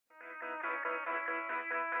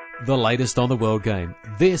The latest on the World Game.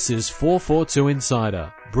 This is 442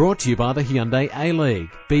 Insider, brought to you by the Hyundai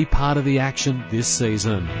A-League. Be part of the action this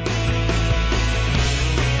season.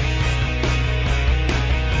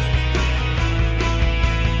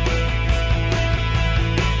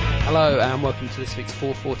 Hello and welcome to this week's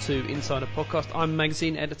 442 Insider podcast. I'm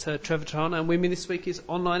magazine editor Trevor Trahant, and with me this week is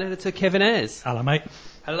online editor Kevin Ayres. Hello, mate.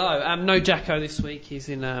 Hello. No Jacko this week. He's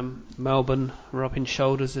in Melbourne, rubbing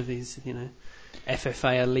shoulders of his,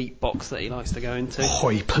 FFA elite box that he likes to go into.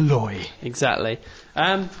 Hoi polloi. Exactly.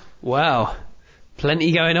 Wow.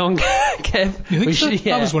 Plenty going on, Kev. You think so?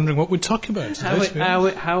 Yeah. I was wondering what we'd talk about today.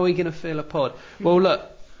 How are we going to fill a pod? Well, look,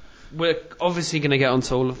 we're obviously going to get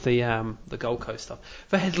onto all of the Gold Coast stuff.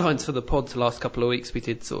 For headlines for the pod the last couple of weeks, we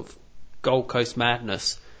did sort of Gold Coast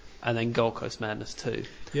Madness and then Gold Coast Madness 2.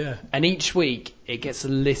 Yeah. And each week it gets a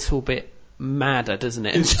little bit madder, doesn't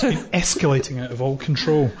it? It's escalating out of all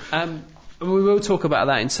control. We will talk about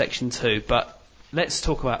that in section 2, but let's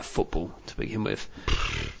talk about football to begin with.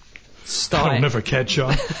 I'll never catch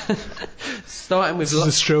on. Starting with this is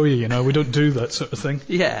Australia, we don't do that sort of thing.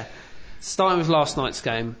 Yeah. Starting with last night's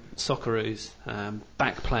game, Socceroos,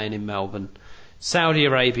 back playing in Melbourne. Saudi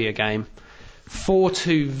Arabia game,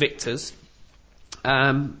 4-2 victors.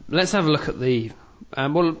 Let's have a look at the...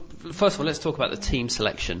 well, first of all, let's talk about the team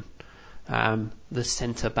selection. The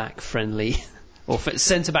centre-back friendly, or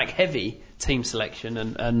centre-back heavy team selection,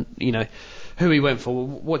 and who he went for.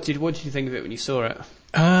 What did you think of it when you saw it?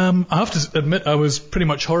 I have to admit I was pretty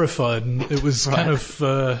much horrified, and it was kind of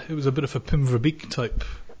it was a bit of a Pim Verbeek type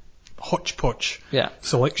hodgepodge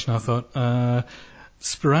selection, I thought.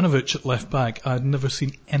 Spiranovic at left back, I'd never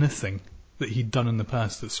seen anything that he'd done in the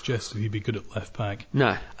past that suggested he'd be good at left back.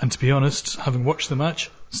 No. And to be honest, having watched the match,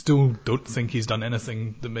 still don't think he's done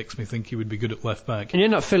anything that makes me think he would be good at left back. And you're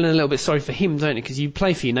not feeling a little bit sorry for him, don't you? Because you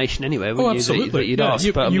play for your nation anyway, wouldn't you? Absolutely. That you'd ask.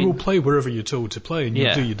 You will play wherever you're told to play, and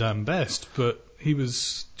you'll do your damn best. But he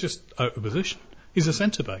was just out of position. He's a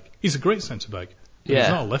centre-back. He's a great centre-back. He's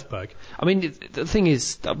not a left-back. I mean, the thing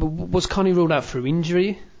is, was Carney ruled out through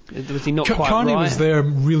injury? Was he not quite Carney right? was there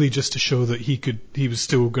really just to show that he was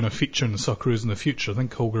still going to feature in the Socceroos in the future. I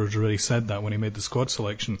think Holger had already said that when he made the squad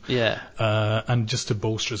selection. Yeah. And just to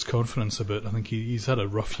bolster his confidence a bit. I think he's had a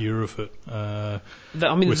rough year of it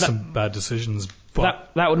with some bad decisions. But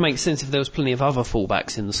that would make sense if there was plenty of other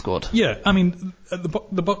fullbacks in the squad. Yeah, I mean, the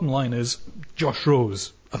bottom line is Josh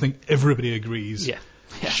Rose, I think everybody agrees,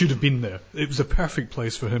 should have been there. It was a perfect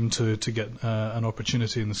place for him to get an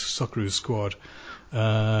opportunity in the Socceroos squad.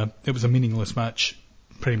 It was a meaningless match,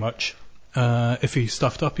 pretty much. If he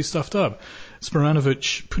stuffed up, he stuffed up.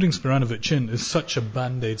 Putting Spiranovic in is such a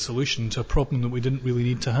band-aid solution to a problem that we didn't really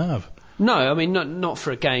need to have. No, I mean, not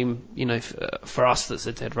for a game, for us that's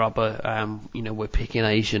a dead rubber, we're picking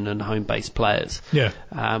Asian and home-based players. Yeah.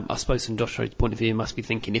 I suppose from Josh Rose's point of view, he must be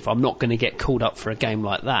thinking, if I'm not going to get called up for a game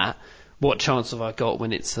like that, what chance have I got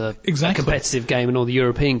when it's a competitive game and all the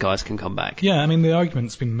European guys can come back? Yeah, I mean, the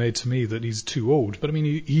argument's been made to me that he's too old, but I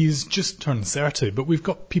mean, he's just turned 30, but we've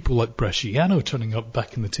got people like Bresciano turning up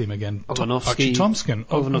back in the team again. Archie Thompson.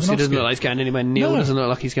 Ovanovski doesn't look like he's going anywhere. Neil doesn't look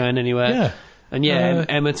like he's going anywhere. Yeah. And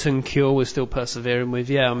Emerton Cure we're still persevering with.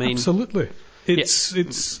 Yeah, I mean... Absolutely.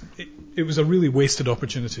 It was a really wasted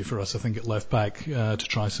opportunity for us, I think, at left back to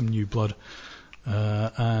try some new blood.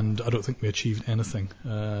 And I don't think we achieved anything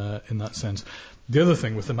in that sense. The other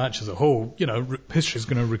thing with the match as a whole, history's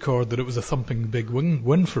going to record that it was a thumping big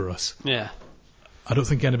win for us. Yeah. I don't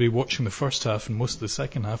think anybody watching the first half and most of the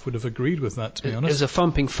second half would have agreed with that, to be honest. It was a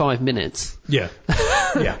thumping 5 minutes. Yeah.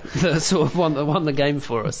 Yeah. That sort of won the game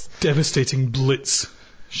for us. Devastating blitz,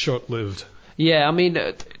 short-lived. Yeah, I mean,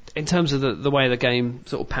 in terms of the way the game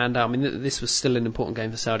sort of panned out, I mean, this was still an important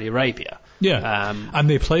game for Saudi Arabia. Yeah, and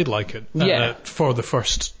they played like it for the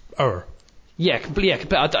first hour. Yeah, but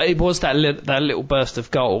it was that little burst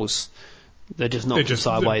of goals that just knocked them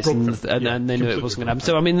sideways, and they knew it wasn't going to happen.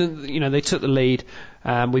 So, I mean, they took the lead.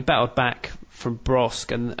 We battled back from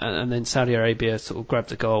Brosk, and then Saudi Arabia sort of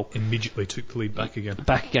grabbed a goal. Immediately took the lead back again.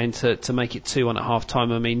 To make it 2-1 at half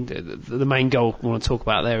time. I mean, the main goal I want to talk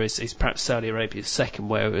about there is perhaps Saudi Arabia's second,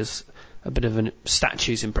 where it was a bit of a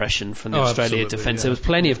statue's impression from the Australia defence. Yeah. There was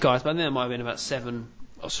plenty of guys, but I think there might have been about 7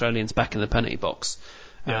 Australians back in the penalty box.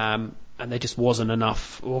 Yeah. And there just wasn't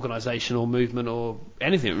enough organisational movement or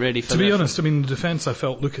anything really. To be honest, I mean, the defence, I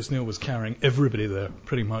felt Lucas Neal was carrying everybody there,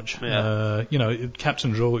 pretty much. Yeah.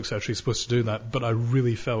 Captain's role, etc. He's supposed to do that, but I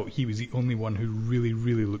really felt he was the only one who really,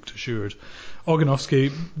 really looked assured.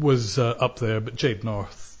 Organovsky was up there, but Jade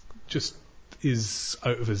North just is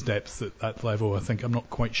out of his depth at that level. I think I'm not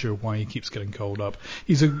quite sure why he keeps getting called up.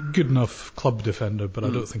 He's a good enough club defender, but I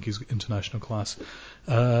don't think he's international class.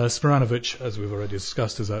 Sporanovic, as we've already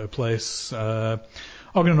discussed, is out of place.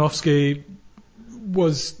 Ognanovsky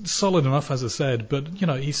was solid enough, as I said, but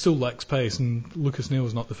he still lacks pace, and Lucas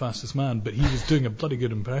Neal's not the fastest man, but he was doing a bloody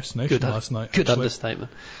good impersonation last night. Good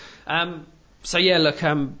understatement. Kuehl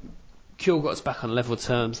got us back on level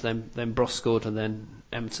terms, then Bros scored, and then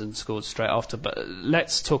Emerton scored straight after. But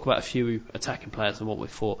let's talk about a few attacking players and what we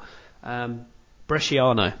thought.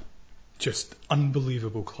 Bresciano. Just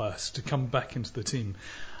unbelievable class to come back into the team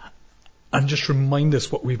and just remind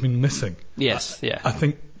us what we've been missing. Yes, I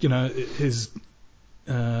think, his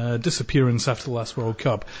disappearance after the last World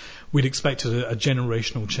Cup, we'd expected a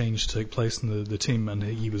generational change to take place in the team, and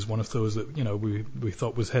he was one of those that we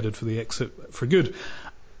thought was headed for the exit for good,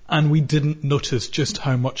 and we didn't notice just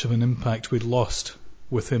how much of an impact we'd lost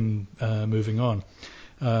with him moving on.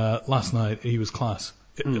 Last night he was class.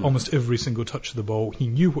 Almost every single touch of the ball, he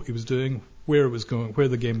knew what he was doing, where it was going, where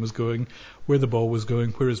the game was going, where the ball was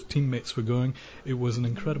going, where his teammates were going. It was an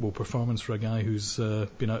incredible performance for a guy who's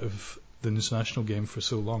been out of the international game for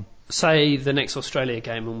so long. Say the next Australia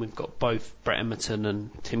game and we've got both Brett Emerton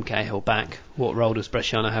and Tim Cahill back. What role does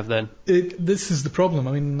Bresciano have then? This is the problem.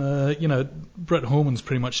 I mean, Brett Holman's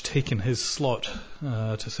pretty much taken his slot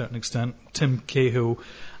to a certain extent. Tim Cahill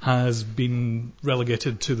has been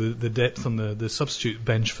relegated to the depth on the substitute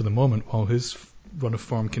bench for the moment while his run of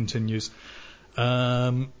form continues. You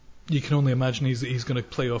can only imagine he's going to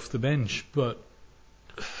play off the bench, but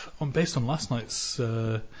based on last night's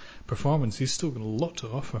performance, he's still got a lot to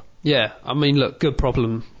offer. Yeah, I mean, look, good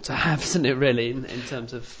problem to have, isn't it, really, in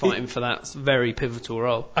terms of fighting for that very pivotal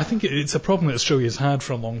role? I think it's a problem that Australia's had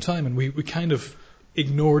for a long time, and we kind of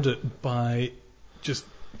ignored it by just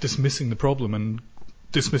dismissing the problem and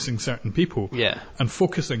dismissing certain people and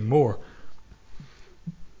focusing more.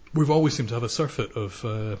 We've always seemed to have a surfeit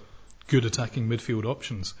of good attacking midfield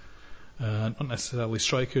options. Not necessarily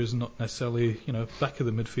strikers, not necessarily back of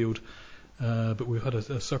the midfield, but we've had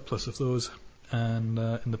a surplus of those, and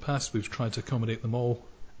in the past we've tried to accommodate them all,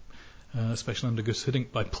 especially under Gus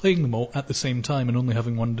Hiddink, by playing them all at the same time and only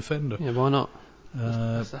having one defender. Yeah, why not?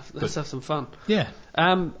 Let's have some fun. Yeah.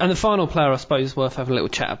 And the final player I suppose worth having a little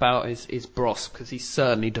chat about is Bros, because he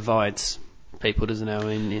certainly divides people, doesn't he? I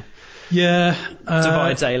mean,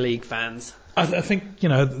 divides A-League fans. I think,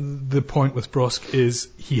 the point with Brosk is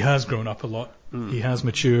he has grown up a lot. He has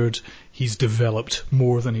matured. He's developed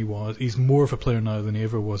more than he was. He's more of a player now than he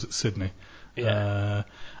ever was at Sydney. Yeah.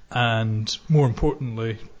 And more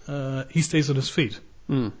importantly, he stays on his feet.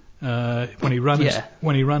 When he ran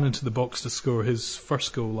into the box to score his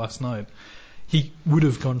first goal last night, he would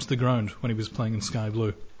have gone to the ground when he was playing in Sky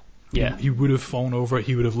Blue. Yeah. He would have fallen over,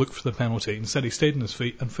 he would have looked for the penalty. Instead, he stayed on his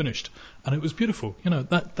feet and finished. And it was beautiful.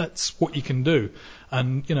 That's what you can do.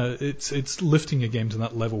 And, it's lifting a game to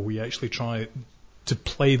that level where you actually try to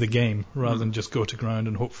play the game rather than just go to ground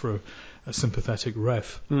and hope for a sympathetic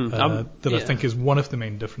ref. I think is one of the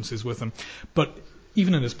main differences with him. But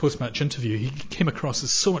even in his post-match interview, he came across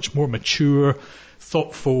as so much more mature,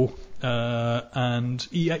 thoughtful, and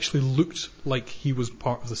he actually looked like he was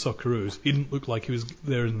part of the Socceroos. He didn't look like he was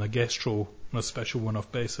there in a guest role on a special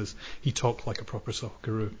one-off basis. He talked like a proper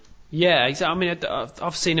Socceroo. Yeah, exactly. I mean,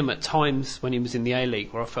 I've seen him at times when he was in the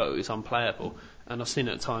A-League where I felt it was unplayable, and I've seen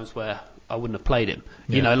it at times where I wouldn't have played him.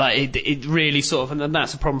 It really sort of, and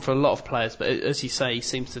that's a problem for a lot of players. But as you say, he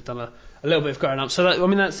seems to have done a little bit of growing up. So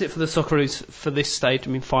that's it for the Socceroos for this stage.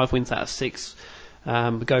 5 wins out of 6.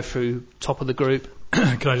 We go through top of the group.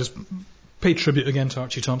 Can I just pay tribute again to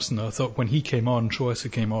Archie Thompson, though? I thought when he came on, Troyes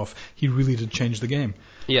came off, he really did change the game.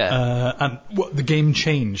 Yeah. And the game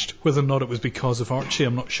changed. Whether or not it was because of Archie,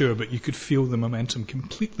 I'm not sure, but you could feel the momentum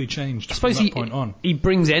completely changed from that point on. He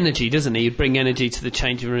brings energy, doesn't he? He'd bring energy to the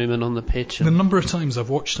changing room and on the pitch. The number of times I've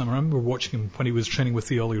watched him, I remember watching him when he was training with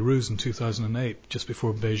the Socceroos in 2008, just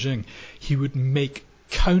before Beijing. He would make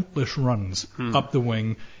countless runs up the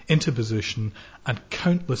wing, into position, and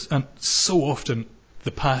so often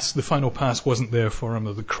the final pass wasn't there for him,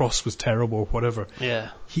 or the cross was terrible, or whatever. Yeah.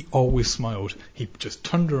 He always smiled. He just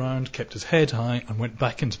turned around, kept his head high, and went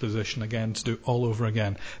back into position again to do it all over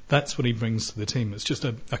again. That's what he brings to the team. It's just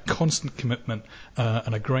a constant commitment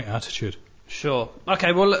and a great attitude. Sure.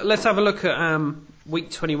 Okay, well, let's have a look at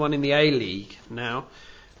week 21 in the A-League now.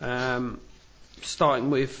 Starting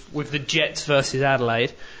with the Jets versus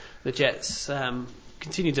Adelaide. The Jets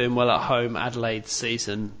continue doing well at home. Adelaide's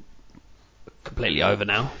season completely over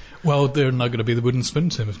now. Well, they're now going to be the wooden spoon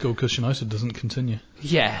team if Gold Coast United doesn't continue.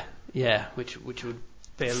 Yeah, which would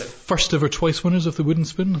First ever twice winners of the wooden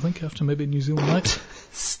spoon, I think, after maybe New Zealand night.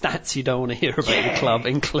 Stats you don't want to hear about the club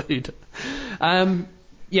include.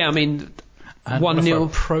 Yeah, I mean,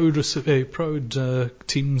 1-0. Proud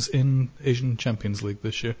teams in Asian Champions League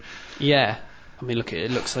this year. Yeah. I mean, look, it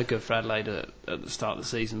looks so good for Adelaide at the start of the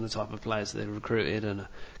season, the type of players they've recruited, and a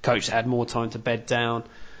coach that had more time to bed down.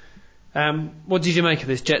 What did you make of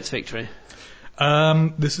this Jets victory?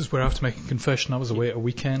 This is where I have to make a confession. I was away at a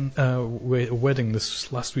wedding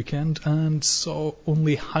this last weekend and saw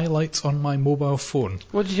only highlights on my mobile phone.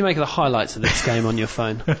 What did you make of the highlights of this game on your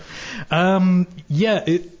phone? Yeah,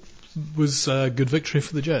 it was a good victory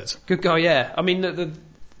for the Jets. Good guy, yeah. I mean,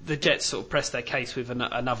 the Jets sort of pressed their case with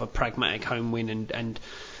another pragmatic home win, and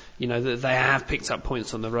you know, they have picked up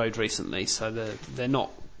points on the road recently, so they're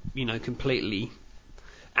not, you know, completely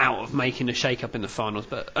out of making a shake-up in the finals.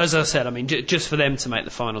 But as I said, I mean, just for them to make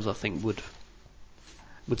the finals, I think would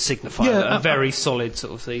signify a very solid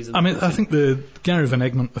sort of season. I mean, I think the Gary Van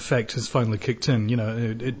Egmond effect has finally kicked in. You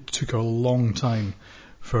know, it took a long time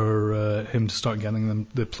for him to start getting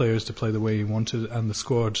the players to play the way he wanted and the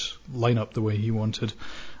squad line up the way he wanted.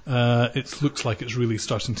 It looks like it's really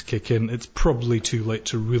starting to kick in. It's probably too late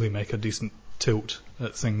to really make a decent tilt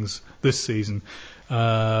at things this season.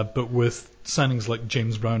 But with signings like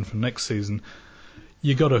James Brown for next season,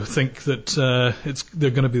 you got to think that they're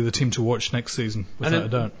going to be the team to watch next season, without a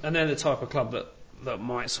doubt. And they're the type of club that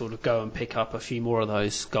might sort of go and pick up a few more of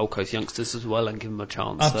those Gold Coast youngsters as well and give them a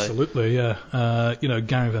chance. Absolutely, yeah. You know,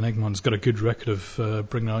 Gary Van Egmond's got a good record of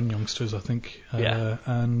bringing on youngsters, I think.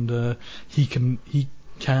 And he can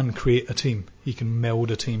create a team. He can meld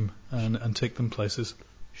a team and take them places.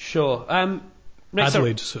 Sure.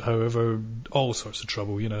 Adelaide, however, all sorts of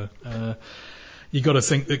trouble, you know. You got to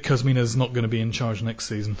think that Kuzmina's not going to be in charge next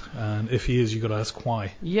season, and if he is, you got to ask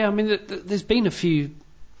why. Yeah, I mean, there's been a few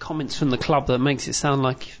comments from the club that makes it sound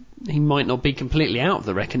like he might not be completely out of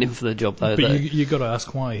the reckoning for the job, though. But you got to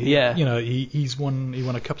ask why. Yeah. You know, he won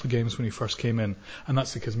a couple of games when he first came in, and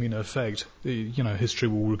that's the Kuzmina effect. You know, history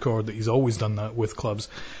will record that he's always done that with clubs,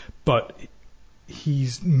 but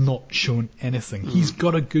he's not shown anything. He's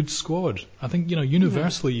got a good squad. I think, you know,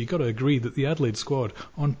 universally you got to agree that the Adelaide squad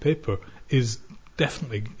on paper is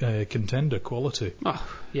definitely contender quality. Oh,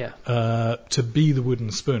 yeah. To be the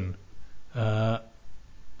wooden spoon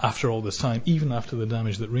after all this time, even after the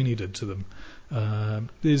damage that Rainey did to them,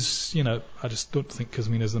 is, you know, I just don't think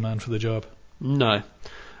Kuzmina's the man for the job. No.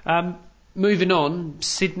 Moving on,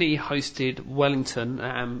 Sydney hosted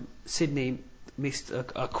Wellington. Sydney missed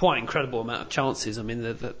a quite incredible amount of chances. I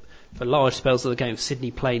mean, for large spells of the game,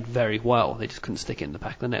 Sydney played very well. They just couldn't stick it in the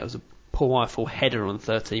back of the net. It was a Paul Eiffel header on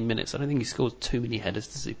 13 minutes. I don't think he scored too many headers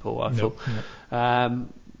to see Paul Eiffel. No.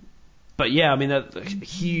 But yeah, I mean, a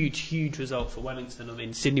huge result for Wellington. I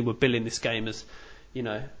mean, Sydney were billing this game as, you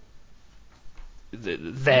know,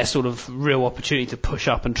 their sort of real opportunity to push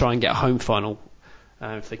up and try and get a home final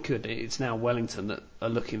if they could. It's now Wellington that are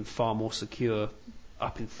looking far more secure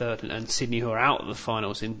up in third, and Sydney, who are out of the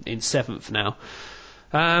finals, in seventh now.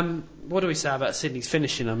 What do we say about Sydney's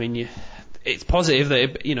finishing? I mean, it's positive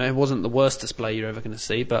that it wasn't the worst display you're ever going to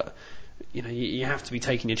see, but you know, you have to be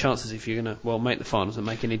taking your chances if you're going to make the finals and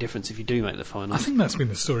make any difference if you do make the finals. I think that's been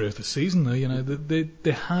the story of the season, though. You know,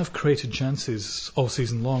 they have created chances all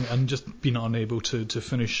season long and just been unable to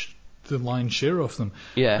finish the lion's share of them.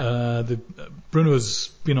 Yeah. Bruno's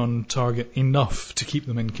been on target enough to keep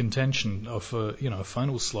them in contention of a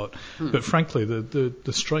final slot. But frankly,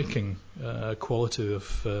 the striking quality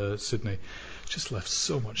of Sydney just left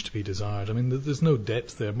so much to be desired. I mean, there's no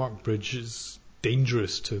depth there. Mark Bridge is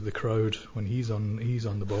dangerous to the crowd when he's on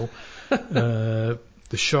the ball. The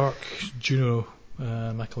Shark, Juno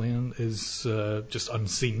McAlean, is just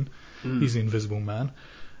unseen. He's the invisible man.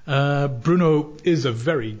 Bruno is a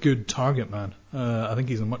very good target man. I think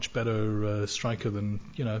he's a much better striker than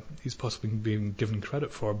he's possibly being given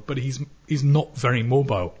credit for. But he's not very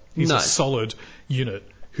mobile. He's a solid unit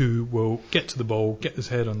who will get to the ball, get his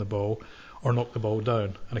head on the ball, or knock the ball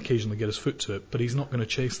down and occasionally get his foot to it. But he's not going to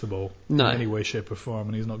chase the ball in any way, shape, or form,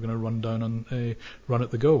 and he's not going to run down on a run at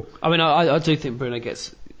the goal. I mean, I do think Bruno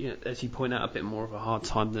gets, as you point out, a bit more of a hard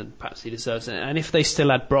time than perhaps he deserves. And if they still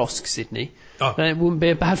had Brosk, Sydney, then it wouldn't be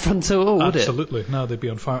a bad front two at all, would it? Absolutely. No, they'd be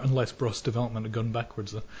on fire, unless Brosk's development had gone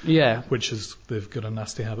backwards, though. Yeah. Which they've got a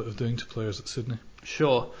nasty habit of doing to players at Sydney.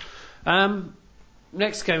 Sure.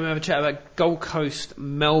 Next game, we have a chat about Gold Coast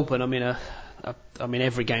Melbourne. I mean,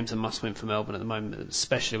 every game's a must-win for Melbourne at the moment,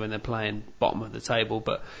 especially when they're playing bottom of the table.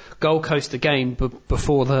 But Gold Coast again,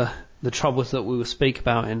 before the troubles that we will speak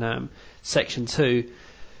about in Section 2,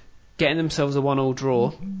 getting themselves a 1-1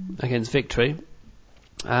 draw against Victory.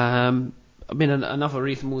 A I mean, another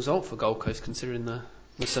reasonable result for Gold Coast considering the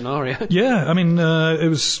scenario. Yeah, I mean, it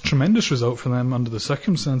was a tremendous result for them under the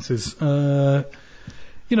circumstances. They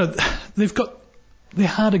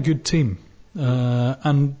had a good team,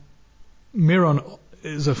 and Miron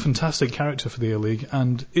is a fantastic character for the A-League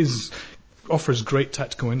and offers great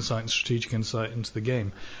tactical insight and strategic insight into the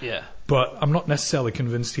game. Yeah. But I'm not necessarily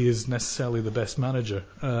convinced he is necessarily the best manager.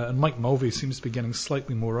 And Mike Mulvey seems to be getting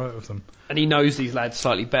slightly more out of them. And he knows these lads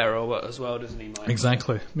slightly better as well, doesn't he, Mike?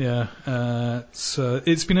 Exactly, yeah. So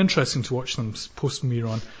it's been interesting to watch them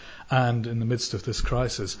post-Miron and in the midst of this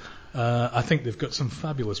crisis. I think they've got some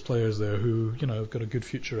fabulous players there who, have got a good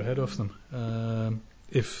future ahead of them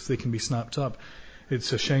if they can be snapped up.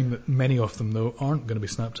 It's a shame that many of them, though, aren't going to be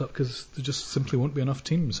snapped up because there just simply won't be enough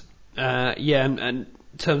teams. And in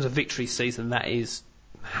terms of victory season, that is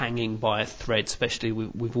hanging by a thread, especially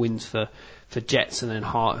with wins for Jets and then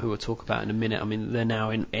Hart, who we'll talk about in a minute. I mean, they're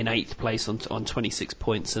now in 8th place on 26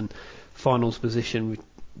 points and finals position with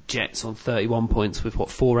Jets on 31 points with,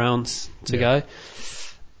 4 rounds to go.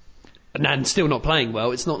 And still not playing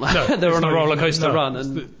well. It's not like they're on a roller coaster run.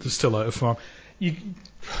 And they're still out of form.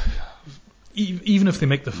 Even if they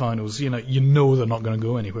make the finals, they're not going to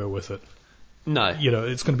go anywhere with it. No.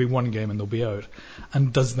 It's going to be one game and they'll be out.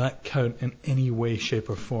 And does that count in any way, shape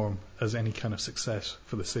or form as any kind of success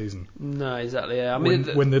for the season? No, exactly, yeah. I mean,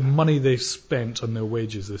 when the money they've spent on their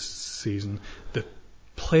wages this season, the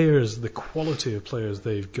quality of players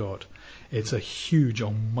they've got, it's a huge,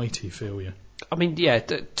 almighty failure. I mean, yeah,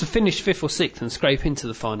 to finish 5th or 6th and scrape into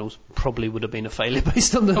the finals probably would have been a failure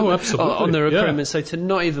based on the recruitment. Yeah. So to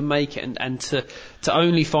not even make it and to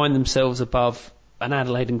only find themselves above an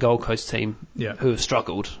Adelaide and Gold Coast team who have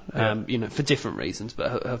struggled, for different reasons,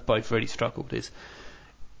 but have both really struggled is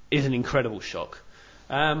an incredible shock.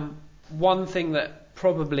 One thing that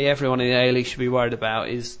probably everyone in the A-League should be worried about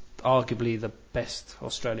is arguably the best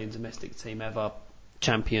Australian domestic team ever,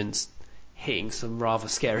 champions, hitting some rather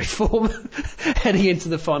scary form heading into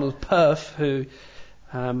the finals. Perth, who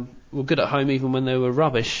were good at home even when they were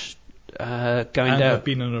rubbish, going down. They've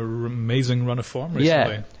been in an amazing run of form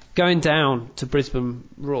recently. Yeah, going down to Brisbane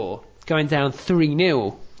Roar, going down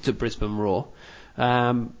 3-0 to Brisbane Roar.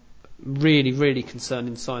 Really, really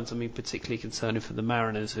concerning signs. I mean, particularly concerning for the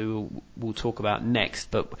Mariners, who we'll talk about next.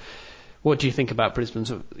 But what do you think about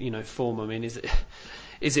Brisbane's form? I mean, is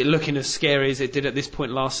it looking as scary as it did at this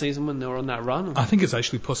point last season when they were on that run? I think it's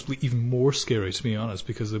actually possibly even more scary, to be honest,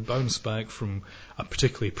 because they bounced back from a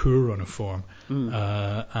particularly poor run of form.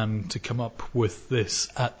 And to come up with this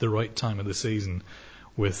at the right time of the season,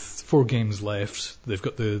 with 4 games left, they've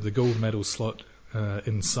got the gold medal slot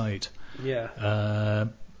in sight. Yeah.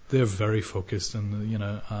 They're very focused, and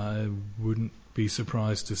I wouldn't be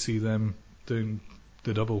surprised to see them doing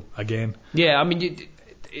the double again. Yeah, I mean,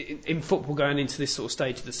 in football going into this sort of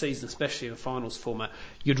stage of the season, especially in a finals format,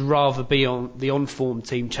 you'd rather be on the on-form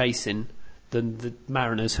team chasing than the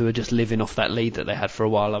Mariners, who are just living off that lead that they had for a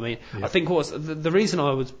while. I mean, I think the reason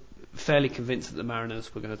I was fairly convinced that the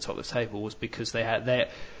Mariners were going to top the table was because they had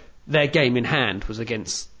their game in hand was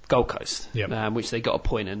against Gold Coast, which they got a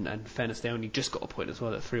point, and fairness, they only just got a point as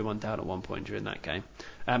well. They're 3-1 down at one point during that game.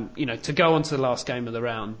 To go on to the last game of the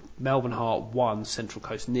round, Melbourne Heart 1, Central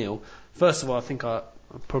Coast 0. First of all, I think I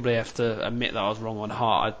probably have to admit that I was wrong on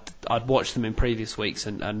Heart. I'd watched them in previous weeks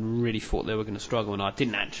and really thought they were going to struggle, and I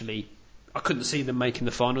couldn't see them making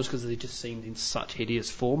the finals because they just seemed in such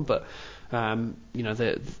hideous form. But they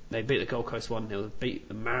beat the Gold Coast 1-0, they beat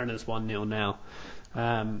the Mariners 1-0 now.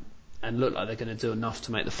 And look like they're going to do enough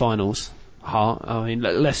to make the finals. Hart, I mean,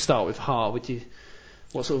 let's start with Hart.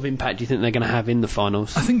 What sort of impact do you think they're going to have in the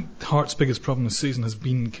finals? I think Hart's biggest problem this season has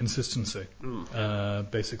been consistency.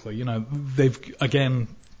 Basically, they've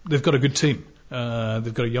got a good team.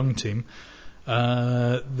 They've got a young team.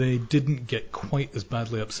 They didn't get quite as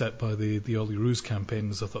badly upset by the Ollie Roos campaign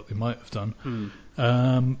as I thought they might have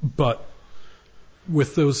done. But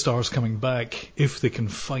with those stars coming back, if they can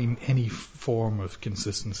find any form of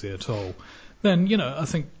consistency at all, then I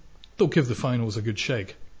think they'll give the finals a good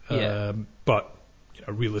shake. But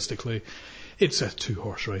realistically, it's a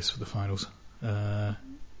 2-horse race for the finals.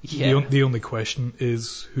 The only question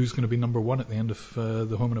is who's going to be number 1 at the end of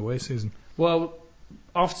the home and away season. Well,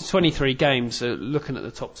 after 23 games, looking at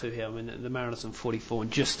the top 2 here, I mean, the Mariners on 44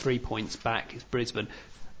 and just 3 points back is Brisbane.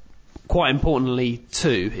 Quite importantly,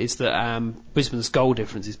 too, is that Brisbane's goal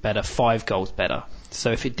difference is better, 5 goals better.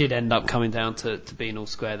 So if it did end up coming down to being all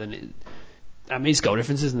square, then it's goal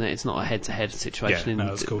difference, isn't it? It's not a head-to-head situation.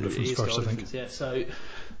 Yeah, it's goal difference first, I think. Yeah, so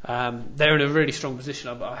they're in a really strong position.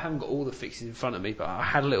 I haven't got all the fixes in front of me, but I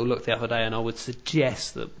had a little look the other day, and I would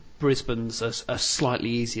suggest that Brisbane's are slightly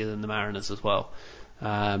easier than the Mariners as well.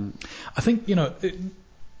 I think,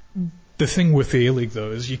 the thing with the A-League,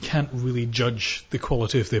 though, is you can't really judge the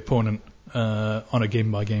quality of the opponent on a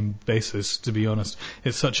game-by-game basis, to be honest.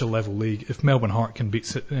 It's such a level league. If Melbourne Heart can beat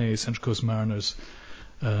Central Coast Mariners,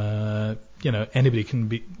 anybody can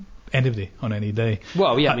beat anybody on any day.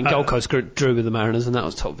 Well, yeah, Gold Coast drew with the Mariners, and that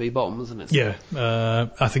was top v bottom, wasn't it? Yeah,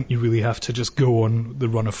 I think you really have to just go on the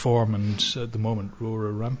run of form, and at the moment, Roar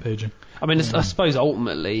are rampaging. I mean, I suppose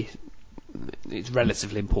ultimately it's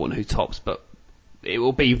relatively important who tops, but it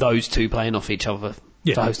will be those two playing off each other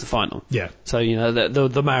to host the final. Yeah. So,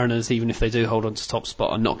 the Mariners, even if they do hold on to top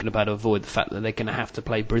spot, are not going to be able to avoid the fact that they're going to have to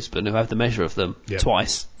play Brisbane, who have the measure of them,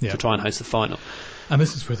 twice to try and host the final. And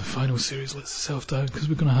this is where the final series lets itself down, because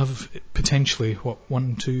we're going to have potentially,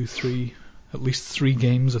 1, 2, 3, at least 3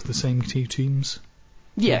 games of the same two teams.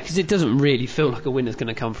 Yeah, because it doesn't really feel like a winner's going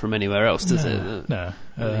to come from anywhere else, does it? No.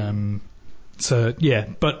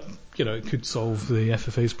 But it could solve the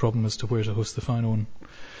FFA's problem as to where to host the final.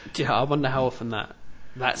 Yeah, I wonder how often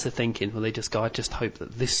that's the thinking. Will they just go, I just hope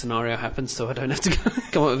that this scenario happens so I don't have to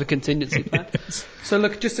come up with a contingency plan. So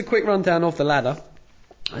look, just a quick rundown of the ladder.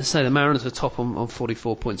 As I say, the Mariners are top on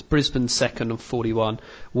 44 points. Brisbane second on 41.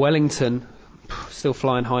 Wellington still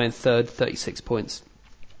flying high in third, 36 points.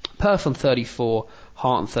 Perth on 34,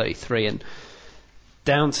 Hart on 33, and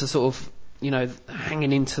down to sort of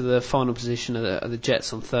hanging into the final position of the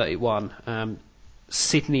Jets on 31.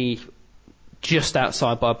 Sydney just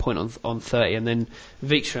outside by a point on 30, and then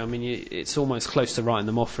Victory, it's almost close to writing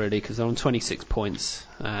them off really, because they're on 26 points.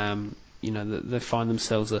 They find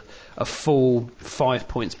themselves a full 5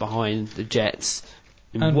 points behind the Jets,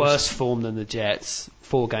 in worse form than the Jets,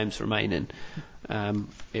 4 games remaining.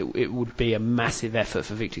 It would be a massive effort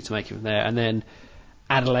for Victory to make it from there, and then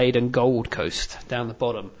Adelaide and Gold Coast down the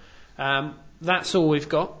bottom. That's all we've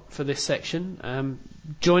got for this section.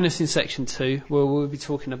 Join us in section 2, where we'll be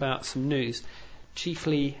talking about some news,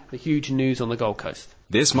 chiefly the huge news on the Gold Coast.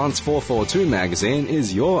 This month's 442 magazine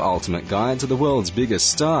is your ultimate guide to the world's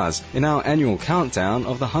biggest stars in our annual countdown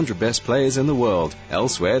of the 100 best players in the world.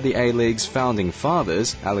 Elsewhere, the A-League's founding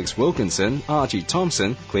fathers, Alex Wilkinson, Archie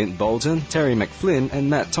Thompson, Clint Bolton, Terry McFlynn and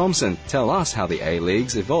Matt Thompson, tell us how the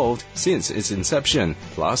A-League's evolved since its inception.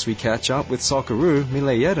 Plus, we catch up with Socceroo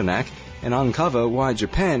Mile Jedinak and uncover why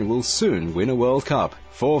Japan will soon win a World Cup.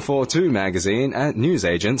 442 magazine at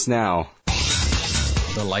newsagents now.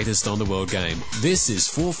 The latest on the world game. This is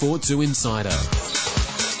 442 Insider.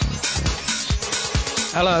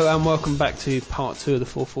 Hello and welcome back to part 2 of the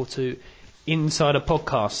 442 Insider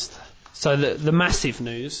podcast. So the massive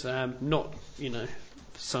news, not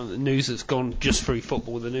some of the news that's gone just through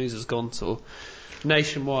football. The news has gone sort of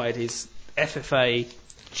nationwide. Is FFA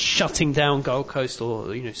shutting down Gold Coast,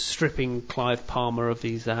 or stripping Clive Palmer of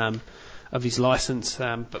his licence,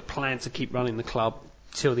 but plan to keep running the club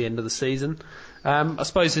till the end of the season. I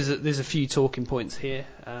suppose there's a few talking points here.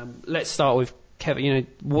 Let's start with Kevin.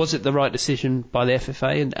 Was it the right decision by the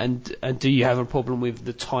FFA, and do you have a problem with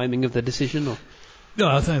the timing of the decision? Or? No,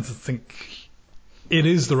 I think it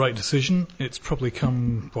is the right decision. It's probably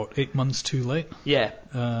come 8 months too late. Yeah,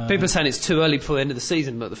 people are saying it's too early before the end of the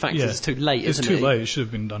season, but the fact is it's too late. It's too late. It should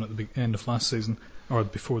have been done at the end of last season, or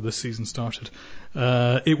before this season started.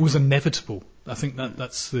 It was inevitable. I think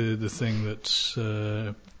that's the thing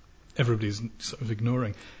that everybody's sort of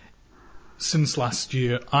ignoring. Since last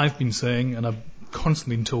year, I've been saying, and I've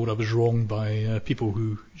constantly been told I was wrong by people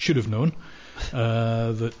who should have known,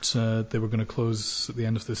 that they were going to close at the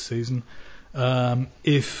end of this season.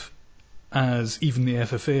 If, as even the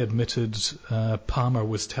FFA admitted, Palmer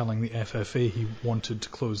was telling the FFA he wanted to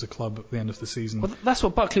close the club at the end of the season. Well, that's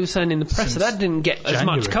what Buckley was saying in the press, so that didn't get as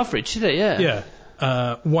much coverage, did it? Yeah.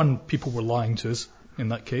 Yeah. One, people were lying to us in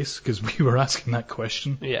that case, because we were asking that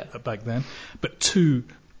question back then. But 2,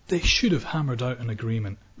 they should have hammered out an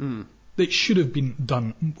agreement. It should have been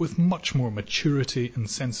done with much more maturity and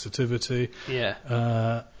sensitivity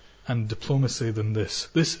and diplomacy than this.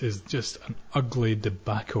 This is just an ugly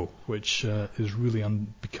debacle, which is really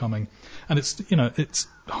unbecoming. And it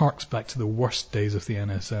harks back to the worst days of the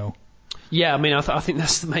NSL. Yeah, I think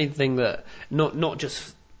that's the main thing, that not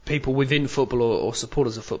just people within football or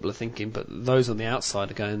supporters of football are thinking, but those on the outside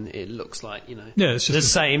are going, it looks like, it's just the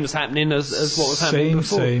same as happening as what was happening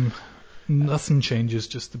before. Same. Nothing changes,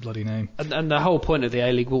 just the bloody name. And the whole point of the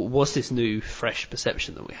A-League was this new, fresh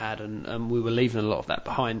perception that we had, and we were leaving a lot of that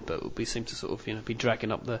behind, but we seem to sort of, be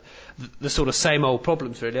dragging up the sort of same old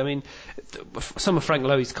problems, really. I mean, some of Frank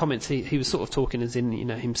Lowy's comments, he was sort of talking as in,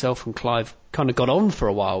 himself and Clive kind of got on for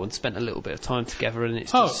a while and spent a little bit of time together, and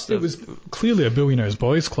it's just... it was clearly a billionaires'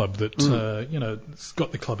 boys club that,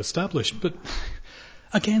 got the club established, but...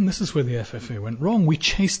 Again, this is where the FFA went wrong. We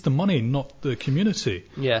chased the money, not the community.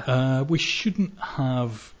 Yeah. We shouldn't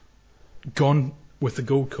have gone with the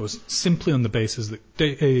Gold Coast simply on the basis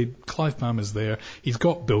that Clive Palmer's there. He's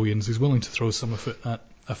got billions. He's willing to throw some of it at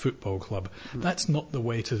a football club. That's not the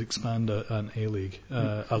way to expand an A-League,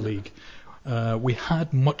 a league. We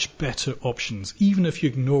had much better options, even if you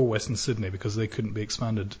ignore Western Sydney, because they couldn't be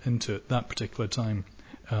expanded into at that particular time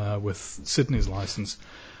with Sydney's licence.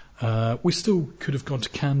 We still could have gone to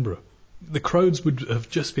Canberra. The crowds would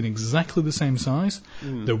have just been exactly the same size.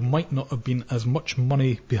 There might not have been as much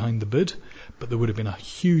money behind the bid, but there would have been a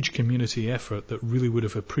huge community effort that really would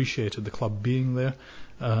have appreciated the club being there,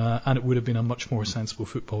 and it would have been a much more sensible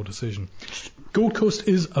football decision. Gold Coast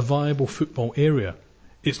is a viable football area.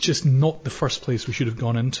 It's just not the first place we should have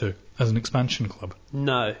gone into as an expansion club.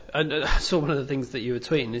 No. And I saw one of the things that you were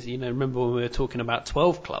tweeting is, remember when we were talking about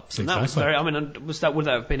 12 clubs? And that was very, would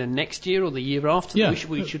that have been a next year or the year after? Yeah.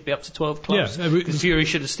 We should be up to 12 clubs? Yeah. Because Fury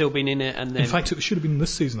should have still been in it. And then... In fact, it should have been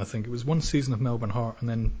this season, I think. It was one season of Melbourne Heart, and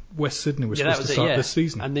then West Sydney was supposed to start this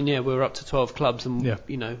season. And then, we were up to 12 clubs, and,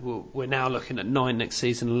 we're now looking at 9 next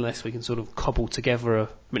season unless we can sort of cobble together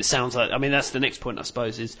it sounds like, that's the next point, I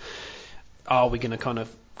suppose, is are we going to kind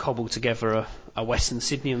of cobble together a Western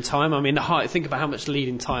Sydney in time? Think about how much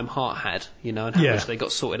leading time Hart had, and how much they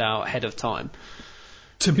got sorted out ahead of time.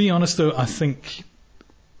 To be honest, though, I think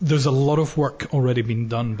there's a lot of work already been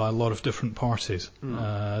done by a lot of different parties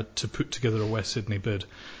to put together a West Sydney bid.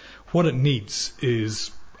 What it needs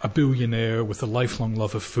is a billionaire with a lifelong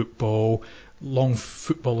love of football, long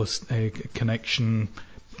footballist connection,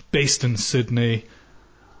 based in Sydney,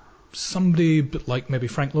 somebody a bit like maybe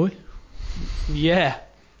Frank Lowy. Yeah.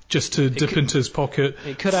 Just to dip into his pocket,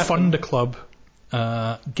 fund a club,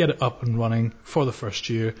 get it up and running for the first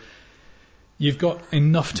year. You've got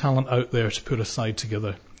enough talent out there to put a side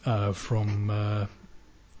together from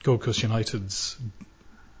Gold Coast United's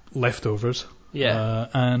leftovers. Yeah.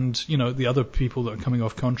 And, the other people that are coming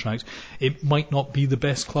off contract. It might not be the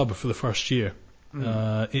best club for the first year.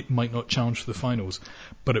 It might not challenge for the finals,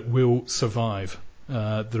 but it will survive.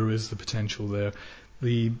 There is the potential there.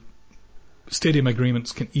 The stadium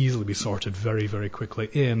agreements can easily be sorted very, very quickly.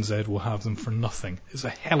 ANZ will have them for nothing. It's a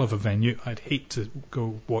hell of a venue. I'd hate to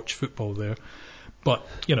go watch football there. But,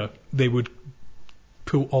 they would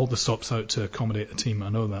pull all the stops out to accommodate a team. I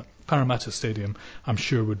know that. Parramatta Stadium, I'm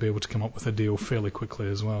sure, would be able to come up with a deal fairly quickly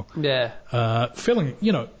as well. Yeah. Failing,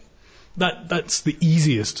 that's the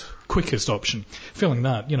easiest, quickest option. Failing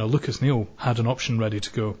that, Lucas Neal had an option ready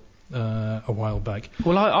to go a while back.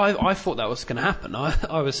 Well, I thought that was going to happen.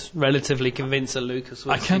 I was relatively convinced that Lucas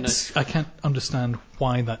was... I can't understand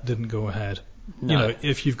why that didn't go ahead. No.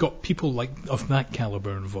 If you've got people of that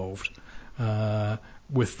calibre involved,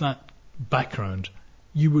 with that background,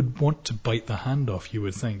 you would want to bite the hand off, you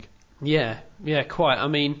would think. Yeah, quite.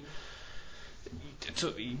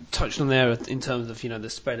 You touched on there in terms of the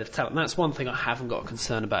spread of talent. And that's one thing I haven't got a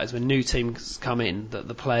concern about is when new teams come in, that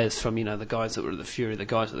the players from the guys that were at the Fury, the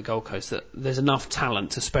guys at the Gold Coast, that there's enough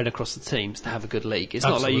talent to spread across the teams to have a good league. It's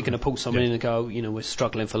not like you're going to pull someone in and go, we're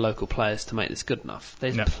struggling for local players to make this good enough.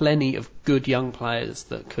 There's plenty of good young players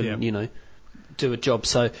that can do a job.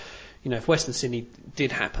 So if Western Sydney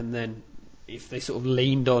did happen, then if they sort of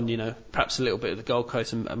leaned on perhaps a little bit of the Gold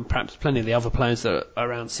Coast and perhaps plenty of the other players that are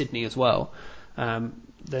around Sydney as well, then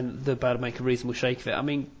they're about to make a reasonable shake of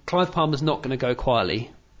it. Clive Palmer's not going to go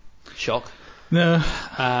quietly. Shock. No.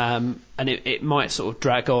 And it might sort of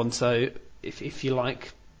drag on. So if you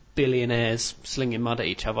like billionaires slinging mud at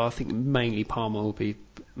each other, I think mainly Palmer will be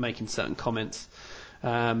making certain comments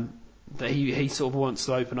that he sort of wants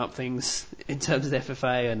to open up things in terms of the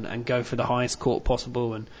FFA and go for the highest court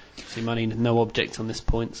possible, and see money no object on this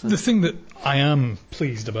point. So. The thing that I am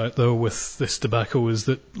pleased about, though, with this debacle is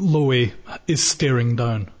that Lowy is staring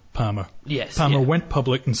down Palmer. Yes. Palmer went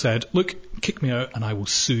public and said, look, kick me out and I will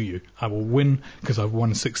sue you. I will win because I've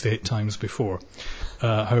won 68 times before.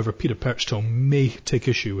 However, Peter Perchtel may take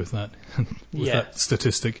issue with that, that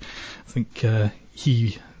statistic. I think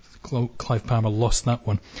Clive Palmer lost that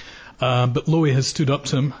one. But Lowy has stood up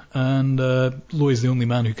to him, and Lowy's the only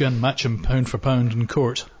man who can match him pound for pound in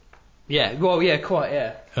court. Yeah, well, yeah, quite,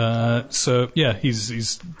 yeah.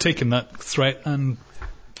 He's taken that threat and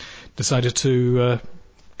decided to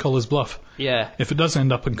call his bluff. Yeah. If it does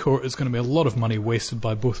end up in court, it's going to be a lot of money wasted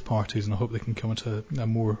by both parties, and I hope they can come to a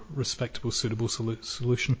more respectable, suitable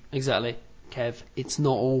solution. Exactly. Kev, it's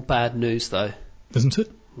not all bad news, though. Isn't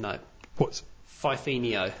it? No. What's?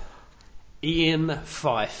 Fifinho. Ian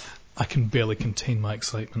Fife. I can barely contain my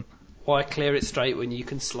excitement. Why clear it straight when you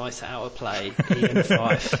can slice it out of play? Ian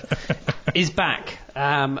Fife is back,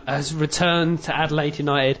 has returned to Adelaide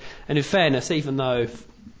United, and in fairness, even though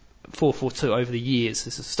 4-4-2 over the years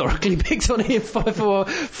has historically picked on Ian Fife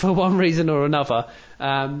for one reason or another,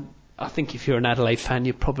 I think if you're an Adelaide fan,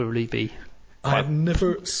 you'd probably be... I've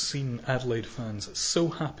never seen Adelaide fans so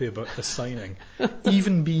happy about a signing,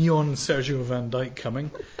 even beyond Sergio van Dijk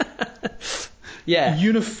coming. Yeah.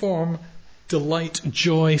 Uniform delight,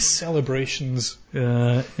 joy, celebrations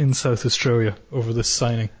in South Australia over this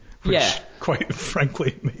signing, which quite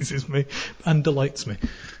frankly amazes me and delights me.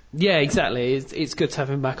 Yeah, exactly. It's good to have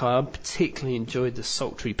him back. I particularly enjoyed the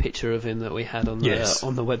sultry picture of him that we had on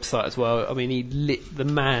the website as well. I mean, the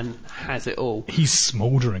man has it all. He's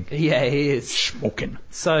smouldering. Yeah, he is. Smoking.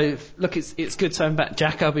 So, look, it's good to have him back.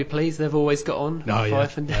 Jack, I'll be pleased. They've always got on. Oh,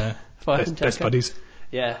 Fife and best buddies.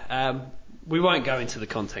 Yeah, we won't go into the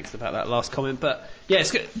context about that last comment, but yeah,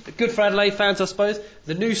 it's good for Adelaide fans, I suppose.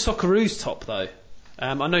 The new Socceroos top, though.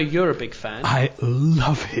 I know you're a big fan. I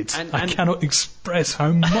love it. And I cannot express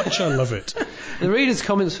how much I love it. The readers'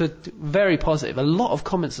 comments were very positive. A lot of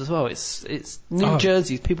comments as well. It's new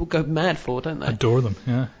jerseys people go mad for, don't they? Adore them,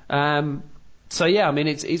 yeah. So yeah, I mean,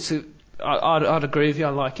 I'd agree with you. I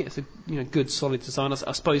like it. It's a good, solid design.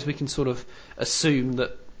 I suppose we can sort of assume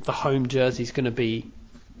that the home jersey is going to be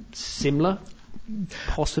similar,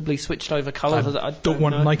 possibly switched over colours. I don't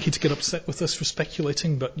want Nike to get upset with us for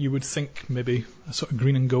speculating, but you would think maybe a sort of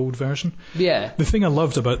green and gold version. Yeah. The thing I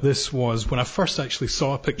loved about this was when I first actually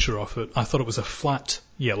saw a picture of it, I thought it was a flat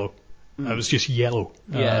yellow. It was just yellow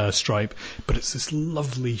stripe, but it's this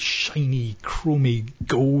lovely, shiny, chromy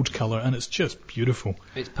gold colour, and it's just beautiful.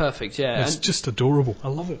 It's perfect, yeah. It's just adorable. I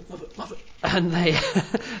love it, love it, love it. And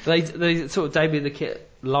they sort of debuted the kit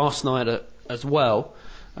last night as well.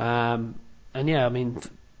 And yeah, I mean,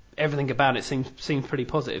 everything about it seems pretty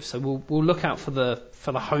positive. So we'll look out for the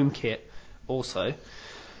home kit also.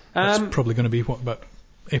 That's probably going to be what, about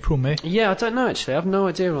April, May? Yeah, I don't know actually. I have no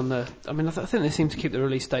idea on the. I mean, I think they seem to keep the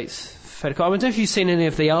release dates fairly cool. I don't know if you've seen any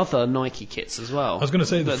of the other Nike kits as well. I was going to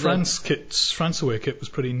say the France away kit was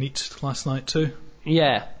pretty neat last night too.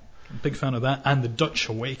 Yeah, big fan of that, and the Dutch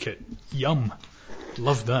away kit, yum,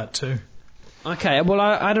 loved that too. Okay, well,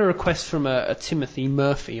 I had a request from a Timothy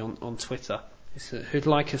Murphy on Twitter who'd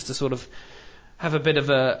like us to sort of have a bit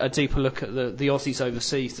of a deeper look at the Aussies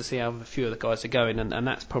overseas to see how a few of the guys are going, and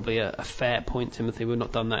that's probably a fair point, Timothy. We've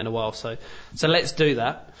not done that in a while, so let's do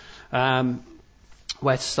that.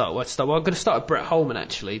 Where to start? Well, I'm going to start with Brett Holman,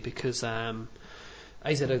 actually, because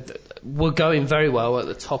AZ were going very well at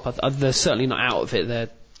the top. They're certainly not out of it. They're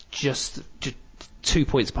just 2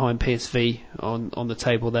 points behind PSV on the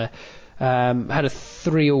table there. Had a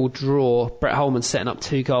 3-3 draw. Brett Holman setting up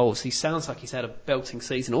 2 goals. He sounds like he's had a belting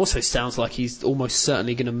season. Also sounds like he's almost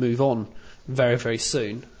certainly going to move on very, very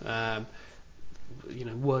soon. Word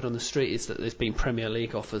on the street is that there's been Premier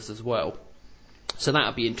League offers as well. So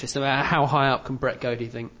that'll be interesting. How high up can Brett go, do you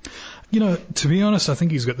think? To be honest, I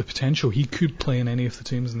think he's got the potential. He could play in any of the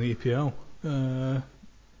teams in the EPL.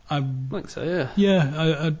 I think so, yeah.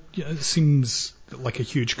 Yeah, it seems like a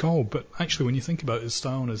huge call, but actually when you think about his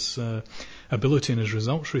style and his ability and his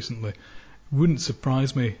results recently, it wouldn't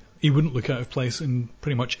surprise me. He wouldn't look out of place in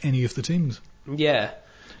pretty much any of the teams. Yeah.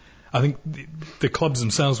 I think the clubs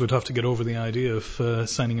themselves would have to get over the idea of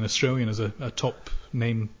signing an Australian as a top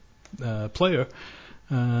name player,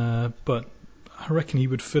 but I reckon he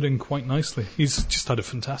would fit in quite nicely. He's just had a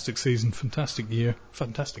fantastic season, fantastic year,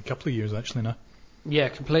 fantastic couple of years actually now. Yeah,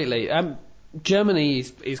 completely. Germany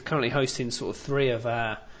is currently hosting sort of 3 of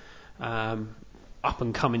our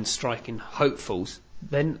up-and-coming striking hopefuls.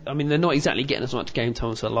 They're not exactly getting as much game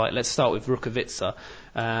time as I like. Let's start with Rukavica.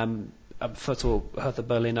 First of all, Hertha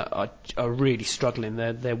Berlin are really struggling.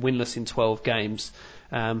 They're winless in 12 games.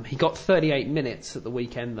 He got 38 minutes at the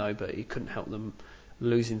weekend, though, but he couldn't help them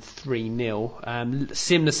losing 3-0.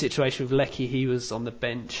 Similar situation with Leckie. He was on the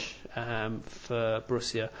bench for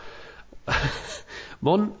Borussia.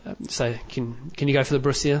 Mon, so can you go for the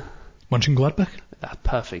Borussia? Mönchengladbach?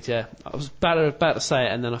 Perfect, yeah. I was about to say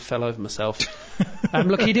it and then I fell over myself.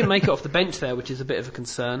 Look, he didn't make it off the bench there, which is a bit of a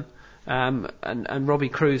concern. And Robbie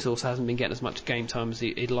Cruz also hasn't been getting as much game time as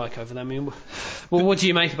he'd like over there. I mean, well, what do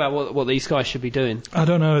you make about what these guys should be doing? I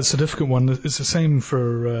don't know. It's a difficult one. It's the same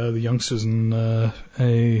for the youngsters in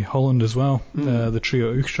Holland as well. The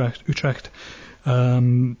trio Utrecht.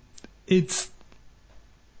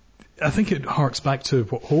 I think it harks back to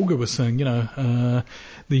what Holger was saying.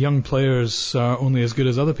 The young players are only as good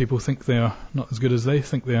as other people think they are, not as good as they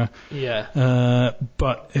think they are. Yeah.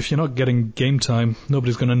 But if you're not getting game time,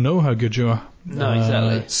 nobody's going to know how good you are. No,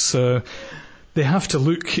 exactly. So they have to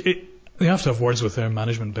they have to have words with their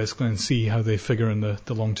management, basically, and see how they figure in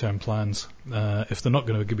the long-term plans. If they're not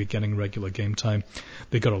going to be getting regular game time,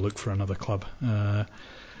 they've got to look for another club.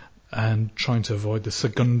 And trying to avoid the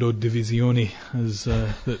Secondo Divisione, as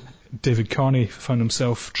that David Carney found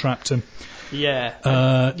himself trapped in.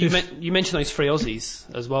 Yeah. You mentioned those three Aussies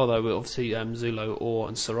as well, though, obviously Zulo, Orr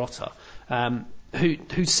and Sirota,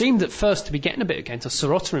 who seemed at first to be getting a bit of game.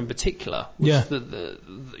 Sirota in particular was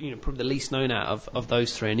probably the least known out of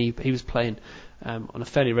those three, and he was playing on a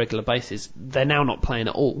fairly regular basis. They're now not playing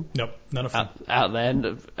at all. Nope, none of them out there,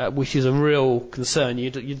 which is a real concern.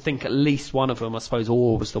 You'd think at least one of them, I suppose,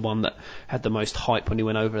 Orr was the one that had the most hype when he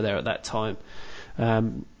went over there at that time.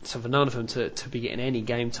 So for none of them to be getting any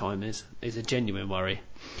game time is a genuine worry.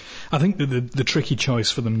 I think the tricky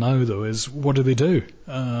choice for them now, though, is what do they do?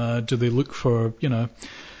 Do they look for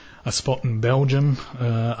a spot in Belgium?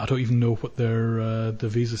 I don't even know what their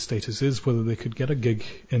visa status is, whether they could get a gig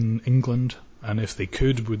in England, and if they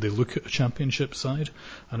could, would they look at a championship side?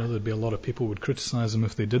 I know there'd be a lot of people would criticise them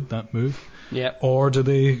if they did that move. Yeah. Or do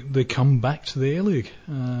they come back to the A-League,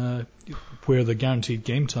 where they're guaranteed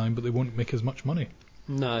game time, but they won't make as much money?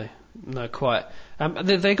 No, quite.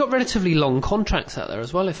 They got relatively long contracts out there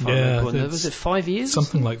as well, if I remember. Was it 5 years?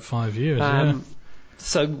 Something like 5 years, yeah.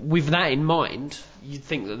 So with that in mind, you'd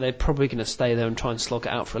think that they're probably going to stay there and try and slog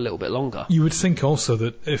it out for a little bit longer. You would think also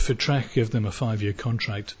that if Utrecht gave them a 5-year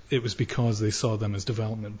contract, it was because they saw them as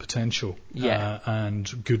development potential. Yeah.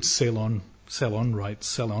 And good sell on rights,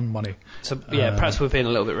 sell on money. So perhaps we're being a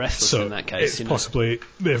little bit restless in that case. It's possibly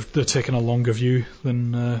they're taking a longer view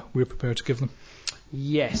than we're prepared to give them.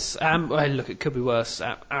 Yes. Look, it could be worse.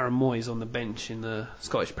 Aaron Moyes on the bench in the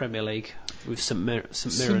Scottish Premier League with St Mirren.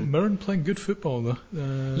 St Mirren playing good football, though.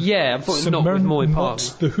 Unfortunately not with Moy Park.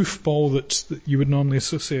 Not the hoofball that you would normally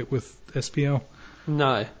associate with SPL.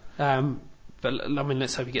 No. But, I mean,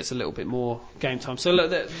 let's hope he gets a little bit more game time. So,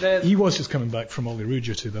 look, he was just coming back from Ollie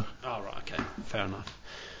Rudiger, though. Oh, right, okay. Fair enough.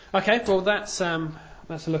 Okay, well, that's a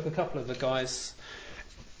look at a couple of the guys.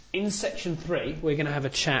 In section 3, we're going to have a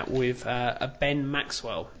chat with Ben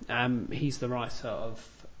Maxwell. He's the writer of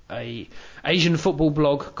a Asian football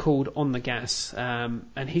blog called On the Gas,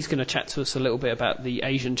 and he's going to chat to us a little bit about the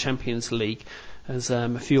Asian Champions League, as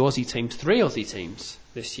a few Aussie teams, 3 Aussie teams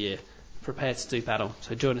this year, prepare to do battle.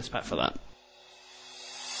 So join us back for that.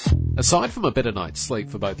 Aside from a better night's sleep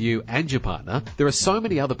for both you and your partner, there are so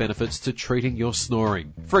many other benefits to treating your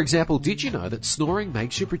snoring. For example, did you know that snoring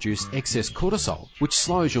makes you produce excess cortisol, which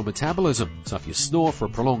slows your metabolism? So if you snore for a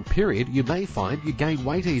prolonged period, you may find you gain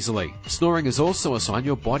weight easily. Snoring is also a sign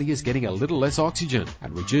your body is getting a little less oxygen,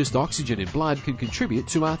 and reduced oxygen in blood can contribute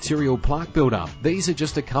to arterial plaque buildup. These are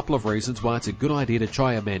just a couple of reasons why it's a good idea to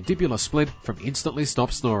try a mandibular splint from Instantly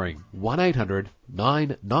Stop Snoring.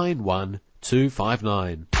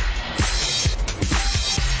 1-800-991-259.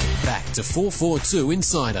 Back to 442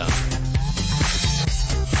 Insider.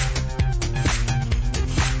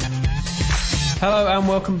 Hello and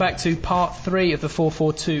welcome back to part 3 of the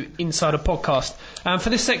 442 Insider podcast.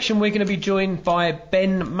 For this section we're going to be joined by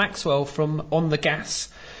Ben Maxwell from On The Gas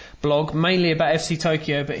blog, mainly about FC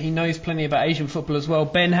Tokyo, but he knows plenty about Asian football as well.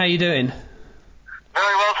 Ben, how you doing?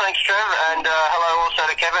 Very well, thanks, Trev, and hello also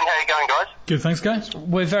to Kevin. How you going, guys? Good, thanks, guys.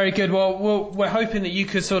 We're very good. Well, we're hoping that you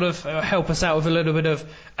could sort of help us out with a little bit of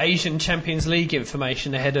Asian Champions League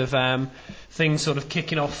information ahead of things sort of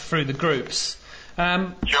kicking off through the groups.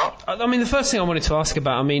 Sure. I mean, the first thing I wanted to ask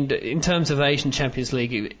about, I mean, in terms of the Asian Champions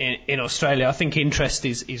League in Australia, I think interest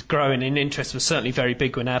is growing, and interest was certainly very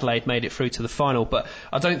big when Adelaide made it through to the final, but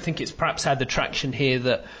I don't think it's perhaps had the traction here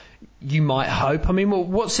that you might hope. I mean,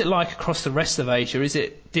 what's it like across the rest of Asia? Is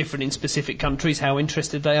it different in specific countries, how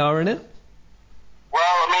interested they are in it? Well,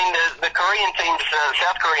 I mean, the Korean teams,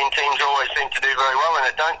 South Korean teams always seem to do very well in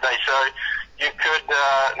it, don't they? So you could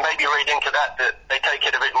maybe read into that they take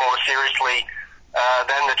it a bit more seriously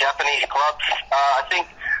than the Japanese clubs. I think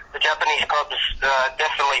the Japanese clubs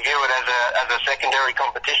definitely view it as a secondary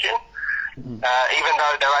competition, even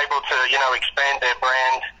though they're able to, expand their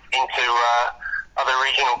brand into other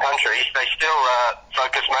regional countries. They still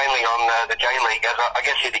focus mainly on the J-League, as I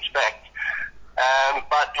guess you'd expect.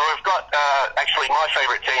 But we've got actually my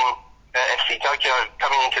favourite team, FC Tokyo,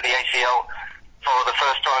 coming into the ACL for the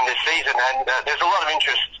first time this season, and there's a lot of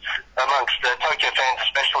interest amongst Tokyo fans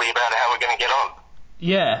especially about how we're going to get on.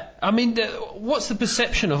 Yeah, I mean, what's the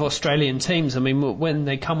perception of Australian teams? I mean, when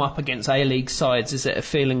they come up against A-League sides, is it a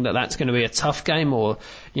feeling that that's going to be a tough game, or,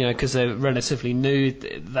 you know, because they're relatively new,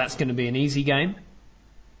 that's going to be an easy game?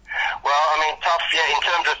 Well, I mean, tough, yeah, in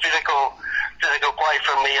terms of physical play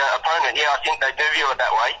from the opponent, yeah, I think they do view it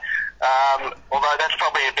that way. Although that's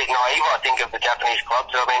probably a bit naive, I think, of the Japanese clubs.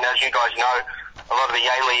 I mean, as you guys know, a lot of the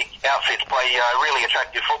A-League outfits play really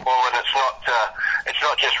attractive football, and it's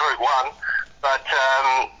not just Route 1. But,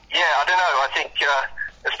 yeah, I don't know. I think,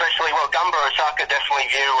 especially, Gumbo Osaka definitely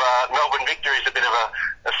view Melbourne victory as a bit of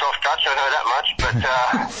a soft touch. I know that much. But,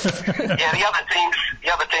 yeah, the other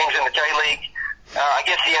teams in the J-League, I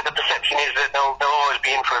guess, yeah, the perception is that they'll always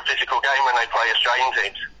be in for a physical game when they play Australian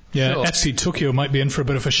teams. Yeah, sure. FC Tokyo might be in for a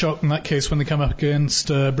bit of a shock in that case when they come up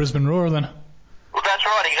against Brisbane Roar then. Well, that's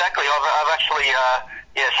right, exactly. I've actually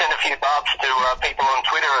sent a few barbs to people on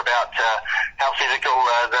Twitter about how physical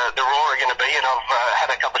the Roar are going to be, and I've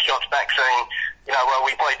had a couple of shots back saying, you know, well,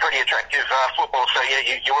 we play pretty attractive football, so yeah,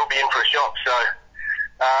 you will be in for a shock. So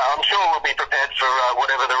I'm sure we'll be prepared for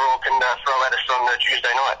whatever the Roar can throw at us on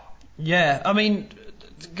Tuesday night. Yeah, I mean,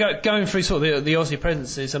 going through sort of the Aussie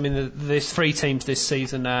presences, I mean, there's 3 teams this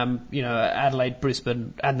season, you know, Adelaide,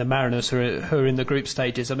 Brisbane and the Mariners who are in the group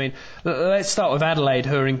stages. I mean, let's start with Adelaide,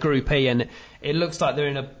 who are in Group E, and it looks like they're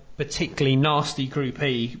in a particularly nasty Group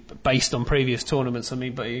E based on previous tournaments. I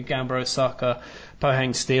mean, but Gamba Osaka,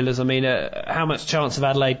 Pohang Steelers, I mean, how much chance have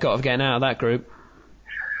Adelaide got of getting out of that group?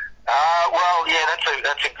 Well, yeah,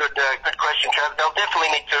 that's a good question, Trav. They'll definitely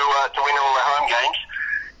need to win all their home games.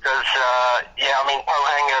 Because, yeah, I mean,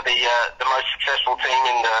 Pohang are the most successful team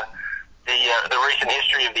in the recent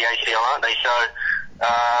history of the ACL, aren't they? So,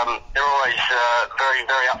 they're always very,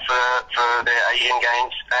 very up for their Asian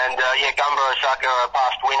games. And, yeah, Gamba Osaka are a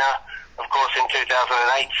past winner, of course, in 2008.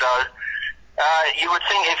 So, you would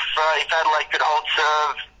think if Adelaide could hold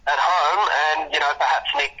serve at home and, you know, perhaps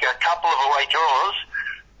nick a couple of away draws,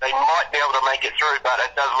 they might be able to make it through, but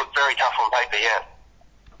it does look very tough on paper, yeah.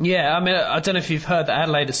 Yeah, I mean, I don't know if you've heard that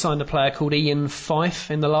Adelaide has signed a player called Ian Fife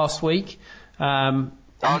in the last week.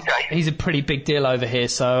 Okay. He's a pretty big deal over here,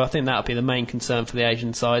 so I think that'll be the main concern for the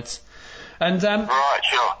Asian sides. And right,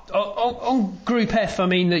 sure. On Group F, I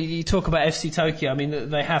mean, you talk about FC Tokyo. I mean,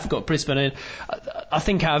 they have got Brisbane in. I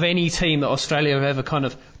think out of any team that Australia have ever kind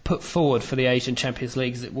of put forward for the Asian Champions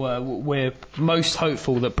League, as it were, we're most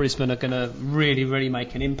hopeful that Brisbane are going to really, really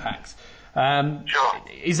make an impact. Sure.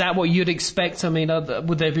 Is that what you'd expect? I mean,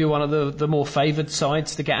 would they be one of the more favoured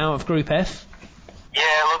sides to get out of Group F? Yeah,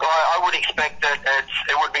 look, I would expect that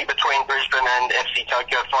it would be between Brisbane and FC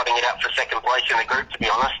Tokyo fighting it out for second place in the group, to be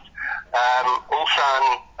honest. Ulsan,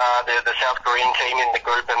 the South Korean team in the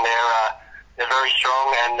group, and they're very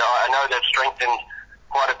strong, and I know they've strengthened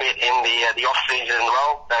quite a bit in the off season as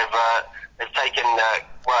well. They've taken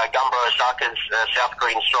Gamba Osaka's South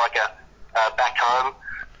Korean striker back home,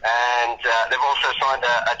 and they've also signed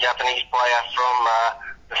a Japanese player from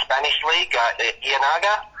the Spanish league,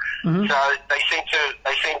 Ianaga. Mm-hmm. So they seem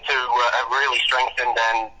to have really strengthened,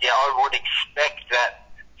 and yeah, I would expect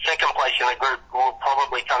that second place in the group will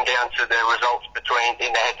probably come down to the results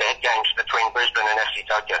in the head-to-head games between Brisbane and FC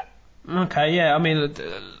Tokyo. Okay, yeah, I mean,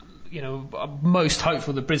 you know, I'm most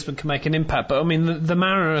hopeful that Brisbane can make an impact, but I mean, the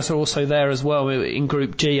Mariners are also there as well in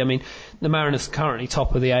Group G. I mean, the Mariners are currently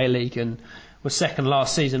top of the A-League and were second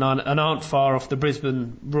last season and aren't far off the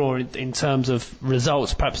Brisbane Roar in terms of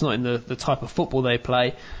results, perhaps not in the type of football they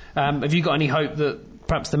play. Have you got any hope that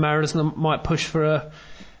perhaps the Mariners might push for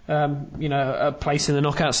a place in the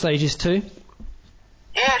knockout stages too?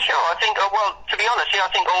 Yeah, sure. I think, well, to be honest, yeah,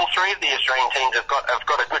 I think all 3 of the Australian teams have got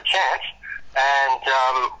a good chance. And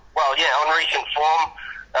well, yeah, on recent form,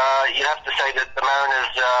 you'd have to say that the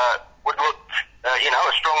Mariners would look,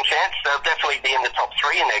 a strong chance. They'll definitely be in the top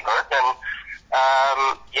 3 in their group. And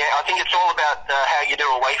yeah, I think it's all about how you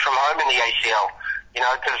do away from home in the ACL. You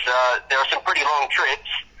know, because there are some pretty long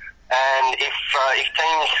trips. And if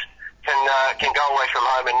teams can go away from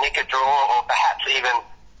home and nick a draw, or perhaps even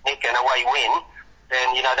nick an away win,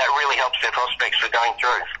 then you know that really helps their prospects for going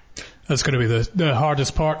through. That's going to be the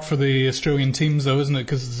hardest part for the Australian teams, though, isn't it?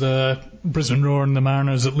 Because Brisbane Roar and the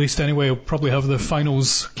Mariners, at least anyway, will probably have the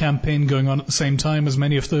finals campaign going on at the same time as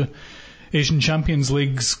many of the Asian Champions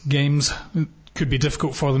League's games. It could be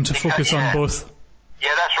difficult for them to focus on both.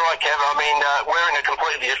 Yeah, that's right, Kev. I mean, we're in a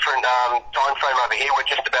completely different time frame over here. We're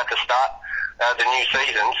just about to start the new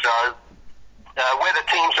season, so whether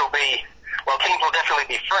teams will definitely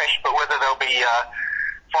be fresh, but whether they'll be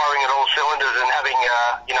firing at all cylinders and having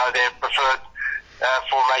their preferred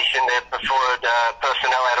formation, their preferred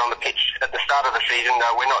personnel out on the pitch at the start of the season,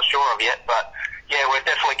 we're not sure of yet. But yeah, we're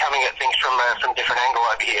we're definitely coming at things from a different angle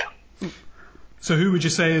over here. So who would you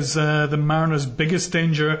say is the Mariners' biggest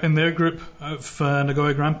danger in their group of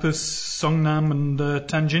Nagoya Grampus, Songnam and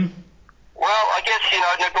Tianjin? Well, I guess,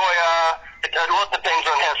 Nagoya, a lot depends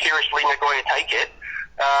on how seriously Nagoya take it.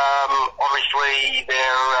 Obviously,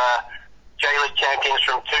 they're J-League champions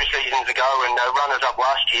from 2 seasons ago and runners-up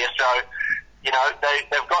last year, so,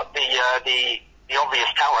 they've got the obvious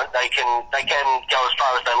talent. They can go as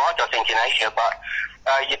far as they like, I think, in Asia, but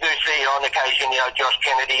you do see on occasion, Josh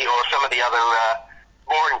Kennedy or some of the other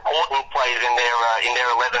more important players in their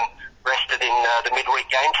 11 rested in the midweek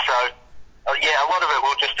games. So, a lot of it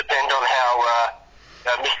will just depend on how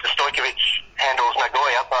Mr. Stojkovic handles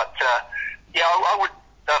Nagoya. But I would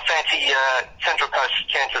fancy Central Coast's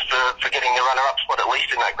chances for getting the runner-up spot at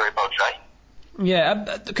least in that group, I would say.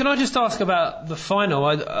 Yeah, can I just ask about the final?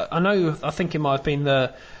 I think it might have been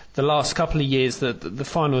the last couple of years that the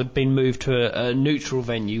final had been moved to a neutral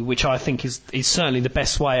venue, which I think is certainly the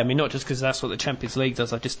best way. I mean, not just because that's what the Champions League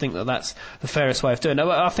does, I just think that that's the fairest way of doing it.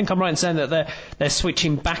 I think I'm right in saying that they're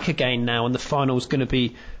switching back again now, and the final is going to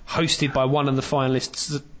be hosted by one of the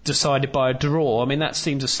finalists decided by a draw. I mean, that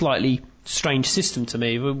seems a slightly strange system to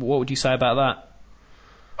me. What would you say about that?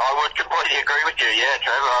 I would completely agree with you,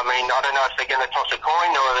 Trevor. I mean, I don't know if they're going to toss a coin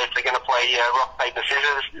or if they're going to play rock, paper,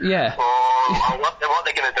 scissors, or what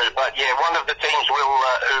they're going to do. But one of the teams who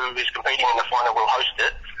is competing in the final will host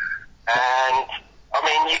it. And I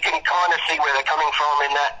mean, you can kind of see where they're coming from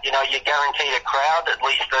in that you're guaranteed a crowd. At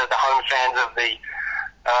least the home fans of the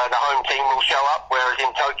home team will show up. Whereas in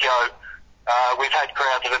Tokyo, we've had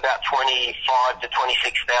crowds of about 25 to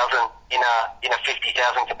 26,000 in a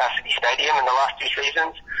 50,000 capacity stadium in the last 2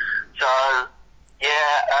 seasons. So,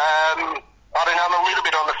 I don't know, I'm a little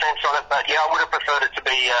bit on the fence on it, but I would have preferred it to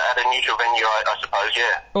be at a neutral venue, I suppose,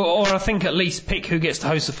 Or I think at least pick who gets to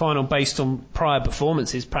host the final based on prior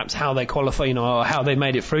performances, perhaps how they qualify, or how they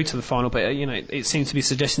made it through to the final. But, it seems to be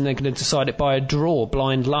suggesting they're going to decide it by a draw,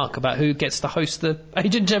 blind luck, about who gets to host the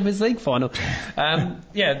Asian Champions League final.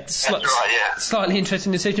 Slightly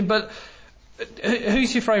interesting decision, but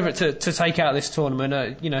who's your favourite to take out this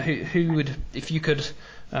tournament? Who would, if you could,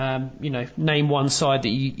 name one side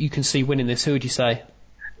that you can see winning this, who would you say?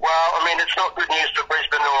 Well, I mean, it's not good news for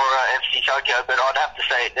Brisbane or FC Tokyo, but I'd have to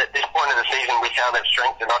say at this point of the season with how they've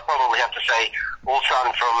strengthened, I'd probably have to say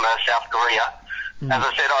Ulsan from South Korea. As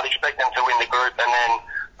I said, I'd expect them to win the group, and then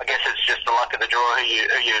I guess it's just the luck of the draw who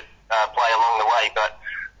you play along the way. But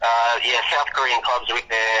South Korean clubs with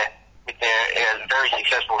their very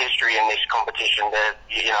successful history in this competition,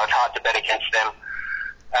 it's hard to bet against them.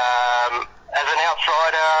 As an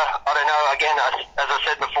outsider, I don't know, again, as I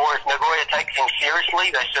said before, if Nagoya take things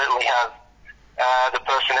seriously, they certainly have the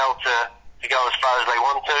personnel to go as far as they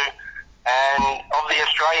want to. And of the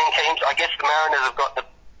Australian teams, I guess the Mariners have got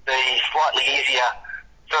the slightly easier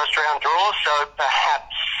first round draw, so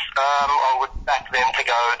perhaps I would back them to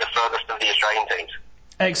go the furthest of the Australian teams.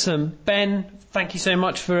 Excellent. Ben, thank you so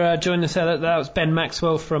much for joining us. That was Ben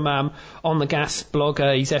Maxwell from On The Gas blog.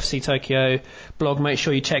 He's FC Tokyo blog. Make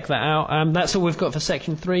sure you check that out. That's all we've got for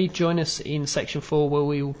Section 3. Join us in Section 4 where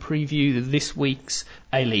we will preview this week's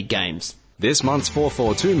A-League games. This month's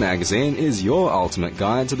 442 magazine is your ultimate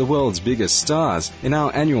guide to the world's biggest stars in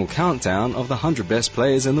our annual countdown of the 100 best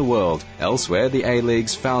players in the world. Elsewhere, the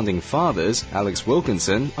A-League's founding fathers, Alex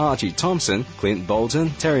Wilkinson, Archie Thompson, Clint Bolton,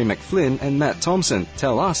 Terry McFlynn and Matt Thompson,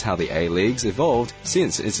 tell us how the A-League's evolved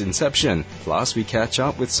since its inception. Plus, we catch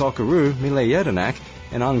up with Socceroo Mile Jedinak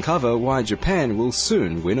and uncover why Japan will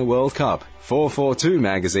soon win a World Cup. 442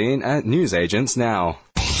 magazine at newsagents now.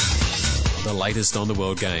 The latest on the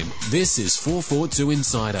world game. This is 442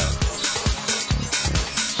 Insider.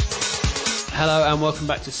 Hello and welcome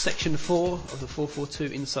back to Section 4 of the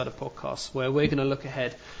 442 Insider podcast, where we're going to look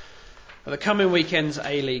ahead at the coming weekend's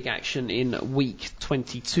A-League action in Week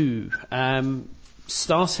 22.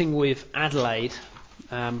 Starting with Adelaide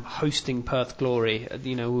hosting Perth Glory.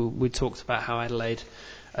 We talked about how Adelaide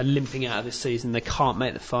are limping out of this season. They can't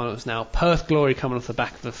make the finals now. Perth Glory coming off the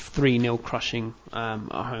back of a 3-0 crushing at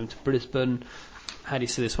home to Brisbane. How do you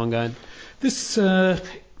see this one going? This,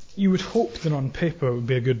 you would hope that on paper it would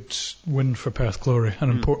be a good win for Perth Glory, an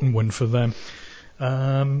important win for them.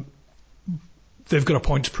 They've got a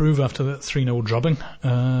point to prove after that 3-0 drubbing.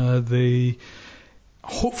 They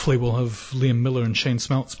hopefully we'll have Liam Miller and Shane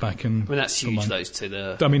Smeltz back in. I mean, that's huge, those two.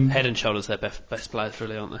 Head and shoulders their best players,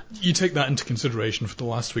 really, aren't they? You take that into consideration for the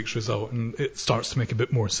last week's result, and it starts to make a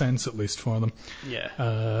bit more sense, at least for them.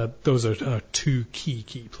 Yeah. Those are two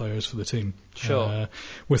key players for the team. Sure.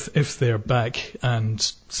 If they're back and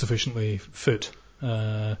sufficiently fit,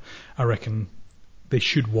 I reckon they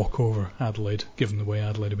should walk over Adelaide, given the way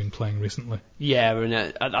Adelaide have been playing recently. Yeah,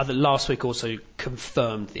 and last week also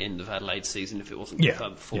confirmed the end of Adelaide's season if it wasn't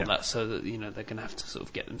confirmed before that. So that they're going to have to sort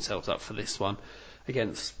of get themselves up for this one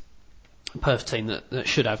against a Perth team that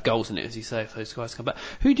should have goals in it, as you say, if those guys come back.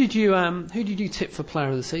 Who did you tip for player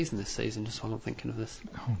of the season this season? Just while I'm thinking of this.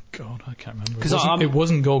 Oh God, I can't remember. It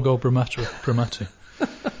wasn't Golgo Bramati.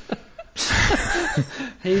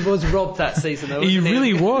 He was robbed that season, though. He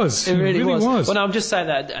really was. He really was. Well, no, I'm just saying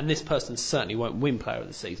that, and this person certainly won't win player of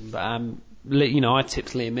the season, but I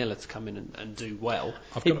tipped Liam Miller to come in and do well.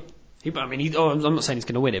 I'm not saying he's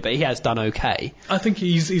going to win it, but he has done okay. I think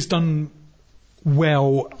he's done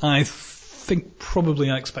well. I think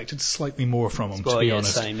probably I expected slightly more from him, to be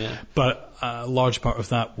honest. Same, yeah. But a large part of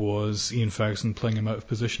that was Ian Ferguson playing him out of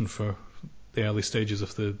position for the early stages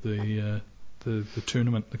of the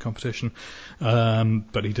tournament, the competition.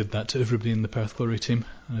 But he did that to everybody in the Perth Glory team.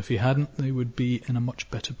 And if he hadn't, they would be in a much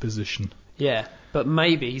better position. Yeah, but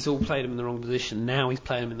maybe he's all played him in the wrong position. Now he's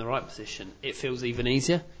playing him in the right position. It feels even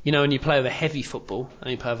easier. When you play with a heavy football and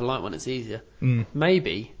you play with a light one, it's easier.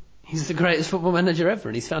 Maybe he's the greatest football manager ever,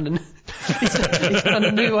 and he's found a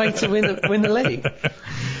new way to win the league.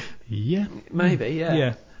 Yeah. Maybe,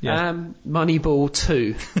 yeah. Moneyball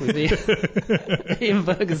 2 with Ian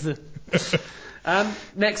Ferguson.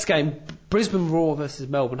 Next game, Brisbane Roar versus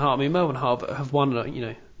Melbourne Heart. I mean, Melbourne Heart have won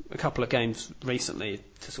a couple of games recently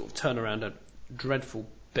to sort of turn around a dreadful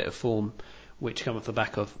bit of form, which come off the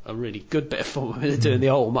back of a really good bit of form. They're doing the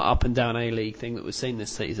old up and down A-League thing that we've seen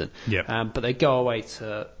this season. But they go away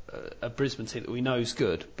to a Brisbane team that we know is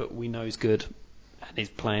good, and is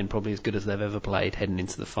playing probably as good as they've ever played heading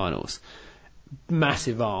into the finals.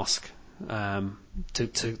 Massive ask to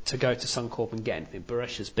go to Suncorp and get anything.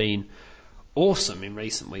 Baresh has been awesome in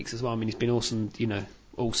recent weeks as well. I mean, he's been awesome,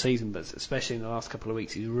 all season, but especially in the last couple of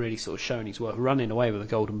weeks, he's really sort of shown his worth, running away with a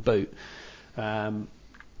golden boot. Can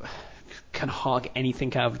Hart get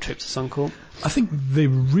anything out of a trip to Suncorp? I think they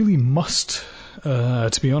really must,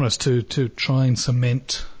 to be honest, to try and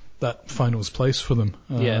cement that finals place for them.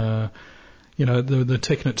 They're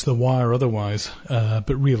taking it to the wire otherwise.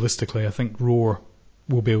 But realistically, I think Roar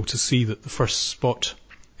will be able to see that the first spot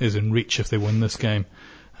is in reach if they win this game.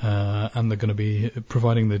 And they're going to be,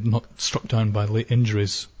 providing they're not struck down by late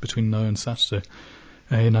injuries between now and Saturday,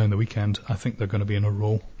 now in the weekend, I think they're going to be in a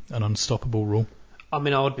roll, an unstoppable roll. I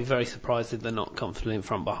mean, I would be very surprised if they're not comfortably in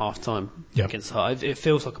front by half-time against Hart. It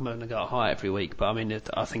feels like I'm going to go high every week, but I mean,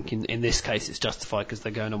 I think in this case it's justified because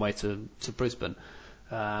they're going away to Brisbane.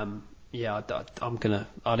 I'd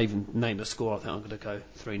even name the score. I think I'm going to go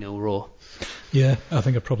 3-0 Roar. Yeah, I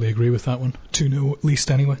think I'd probably agree with that one. 2-0 at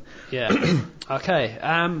least anyway. Yeah. Okay.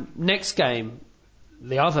 Next game,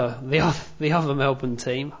 the other Melbourne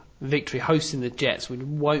team, Victory, hosting the Jets, which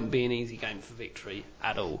won't be an easy game for Victory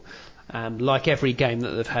at all. Like every game that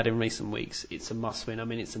they've had in recent weeks, it's a must-win. I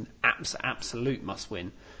mean, it's an absolute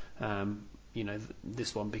must-win.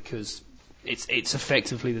 This one, because it's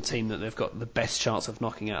effectively the team that they've got the best chance of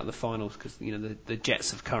knocking out of the finals, because the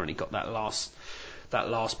Jets have currently got that last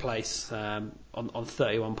place on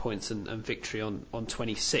 31 points and Victory on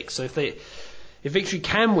 26. So if Victory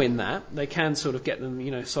can win that, they can sort of get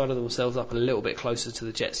them, sidle themselves up a little bit closer to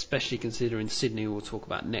the Jets, especially considering Sydney, we'll talk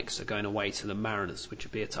about next, are going away to the Mariners, which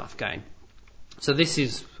would be a tough game. So this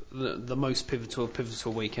is the most pivotal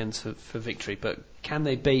weekend for Victory, but can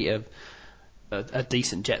they beat a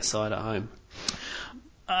decent Jet side at home?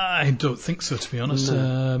 I don't think so, to be honest.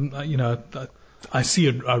 No. I see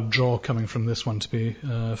a draw coming from this one, to be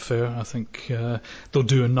fair. I think they'll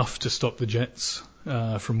do enough to stop the Jets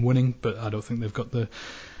from winning, but I don't think they've got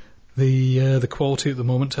the quality at the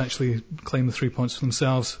moment to actually claim the 3 points for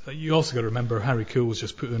themselves. You also got to remember Harry Coole's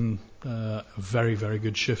just put in a very, very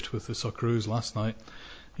good shift with the Socceroos last night.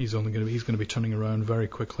 He's going to be turning around very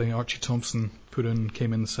quickly. Archie Thompson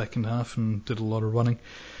came in the second half and did a lot of running.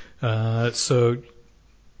 So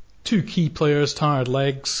two key players, tired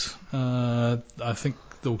legs. I think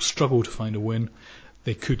they'll struggle to find a win.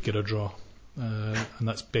 They could get a draw, and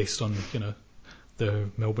that's based on the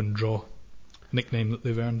Melbourne draw nickname that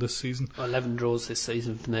they've earned this season. 11 draws this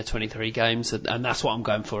season from their 23 games, and that's what I'm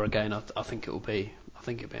going for again. I think it'll be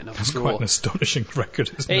another That's draw. Quite an astonishing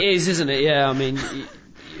record, isn't it? It is, isn't it? Yeah, I mean,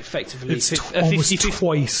 effectively, it's almost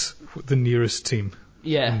twice the nearest team.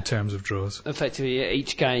 Yeah. In terms of draws. Effectively,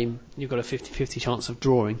 each game you've got a 50-50 chance of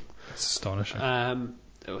drawing. It's astonishing.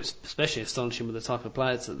 It was especially astonishing with the type of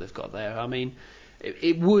players that they've got there. I mean,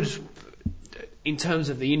 it would, in terms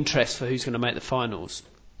of the interest for who's going to make the finals,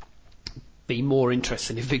 be more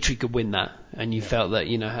interesting if Victory could win that, and you felt that,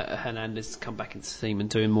 you know, Hernandez come back into the team and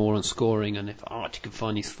doing more on scoring, and if Archie could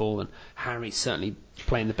find his form, and Harry's certainly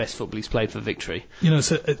playing the best football he's played for Victory. You know,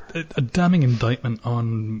 it's a damning indictment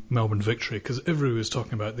on Melbourne Victory, because everyone was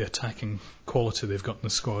talking about the attacking quality they've got in the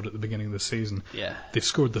squad at the beginning of the season. Yeah. They've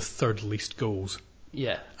scored the third least goals.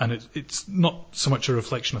 Yeah. And it's not so much a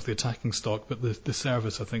reflection of the attacking stock, but the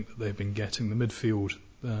service I think that they've been getting, the midfield,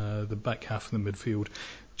 the back half of the midfield,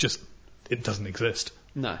 just, it doesn't exist.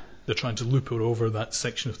 No. They're trying to loop it over that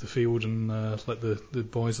section of the field and let the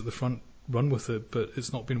boys at the front run with it, but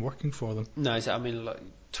it's not been working for them. No, I mean, like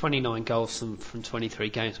 29 goals from 23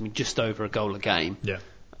 games. I mean, just over a goal a game. Yeah.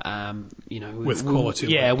 You know, with quality.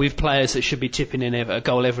 Yeah, with players that should be chipping in a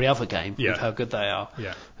goal every other game. Yeah. With how good they are.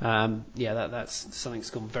 Yeah. That's something's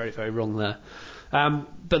gone very, very wrong there.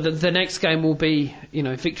 But the next game will be, you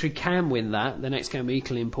know, if Victory can win that, the next game will be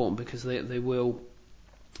equally important, because they will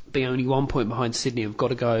be only 1 point behind Sydney. Have got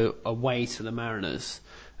to go away to the Mariners.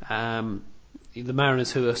 The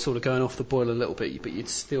Mariners, who are sort of going off the boil a little bit, but you'd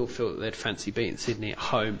still feel that they'd fancy beating Sydney at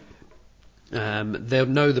home. They'll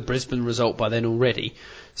know the Brisbane result by then already,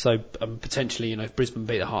 so potentially, you know, if Brisbane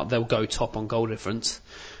beat the Heart, they'll go top on goal difference,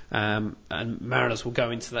 and Mariners will go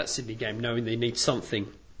into that Sydney game knowing they need something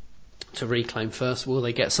to reclaim first. Will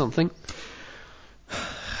they get something?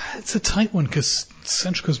 It's a tight one, because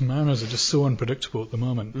Central Coast Mariners are just so unpredictable at the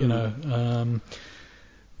moment. You know,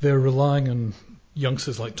 they're relying on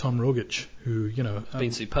youngsters like Tom Rogic, who, you know,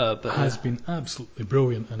 been superb, but has been absolutely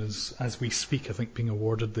brilliant, and is, as we speak, I think being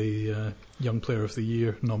awarded the Young Player of the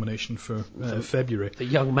Year nomination for February. The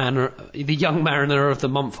Young Mariner of the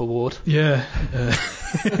Month award. Yeah.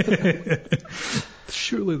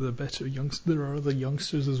 Surely there are other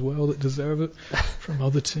youngsters as well that deserve it from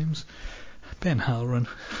other teams. Ben Halloran.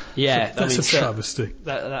 Yeah, that's a travesty.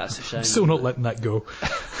 That's a shame. I'm still not letting that go.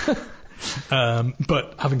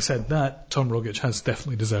 But having said that, Tom Rogic has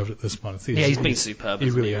definitely deserved it this month. He's been superb.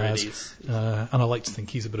 He really has. And I like to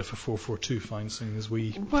think he's a bit of a 4-4-2 find, seeing as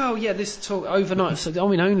we... Well, yeah, this talk overnight. So, I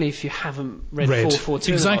mean, only if you haven't read 4-4-2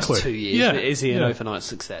 in the last 2 years is he an overnight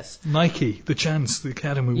success. Nike, the Chance, the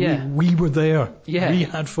Academy, yeah. we were there. Yeah. We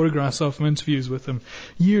had photographs of him, interviews with him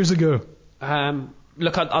years ago.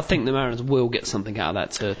 Look, I think the Mariners will get something out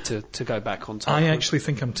of that to go back on top. I actually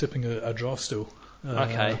think I'm tipping a draw still.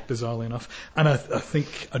 Okay. Bizarrely enough. And I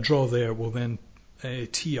think a draw there will then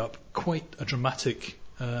tee up quite a dramatic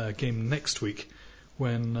game next week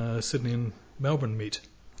when Sydney and Melbourne meet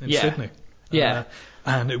in Sydney. Yeah.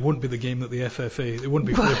 And it won't be the game that the FFA, it wouldn't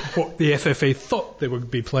be what the FFA thought they would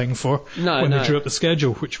be playing for when they drew up the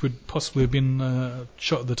schedule, which would possibly have been a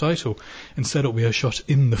shot at the title. Instead, it'll be a shot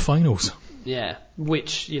in the finals. Yeah,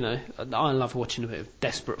 which, you know, I love watching a bit of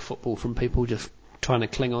desperate football from people just trying to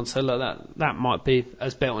cling on. So look, that might be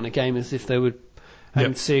as bet on a game as if they would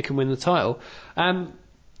see who can win the title. The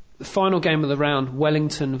final game of the round,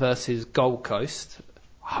 Wellington versus Gold Coast,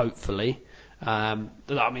 hopefully. I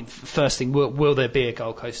mean, first thing, will there be a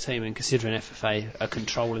Gold Coast team? And considering FFA are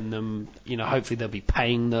controlling them, you know, hopefully they'll be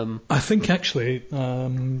paying them. I think actually,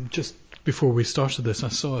 just before we started this, I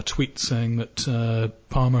saw a tweet saying that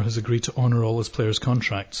Palmer has agreed to honour all his players'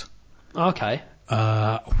 contracts. Okay.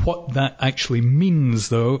 What that actually means,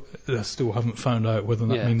 though, I still haven't found out whether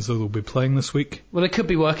that means that they'll be playing this week. Well, they could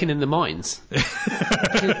be working in the mines.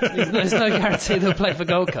 There's no guarantee they'll play for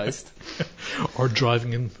Gold Coast. Or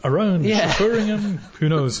driving him around, chauffeuring him, who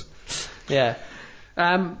knows. Yeah.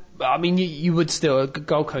 I mean, you would still,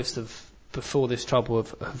 Gold Coast before this trouble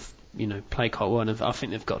have you know, play quite well, and I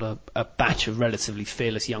think they've got a batch of relatively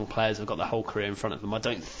fearless young players who've got their whole career in front of them. I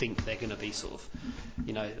don't think they're going to be sort of,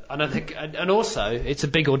 you know, and also it's a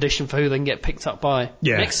big audition for who they can get picked up by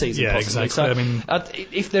next season. Yeah, possibly. exactly. So, I mean,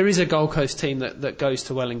 if there is a Gold Coast team that goes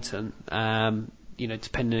to Wellington, you know,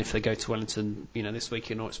 depending if they go to Wellington, you know, this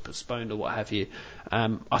weekend or it's postponed or what have you,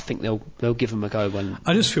 I think they'll give them a go. When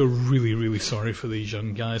I just feel really, really sorry for these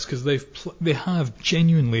young guys because they have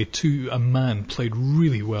genuinely to a man played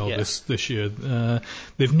really well this year.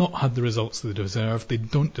 They've not had the results they deserve. They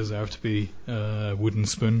don't deserve to be wooden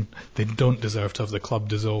spoon. They don't deserve to have the club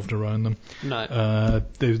dissolved around them. No.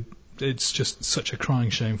 It's just such a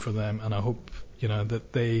crying shame for them, and I hope, you know,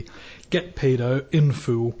 that they get paid out in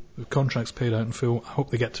full, the contracts paid out in full. I hope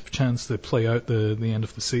they get a chance to play out the end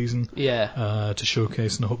of the season to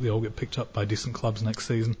showcase, and I hope they all get picked up by decent clubs next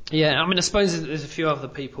season. Yeah, I mean, I suppose there's a few other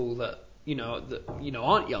people that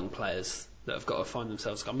aren't young players that have got to find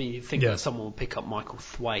themselves. I mean, you'd think that someone would pick up Michael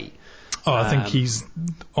Thwaite. Oh, I think he's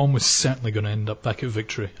almost certainly going to end up back at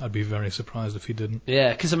Victory. I'd be very surprised if he didn't.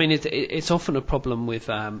 Yeah, because I mean, it's often a problem with.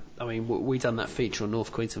 I mean, we done that feature on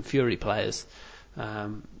North Queensland Fury players.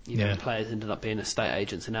 Players ended up being estate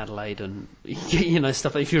agents in Adelaide and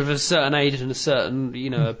stuff. If you're of a certain age and a certain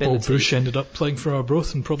ability. Paul Bush ended up playing for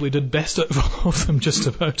Arbroath and probably did best out of all of them, just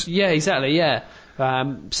about. Yeah, exactly. Yeah.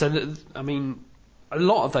 A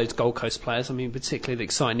lot of those Gold Coast players, particularly the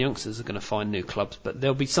exciting youngsters, are going to find new clubs. But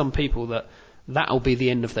there'll be some people that'll be the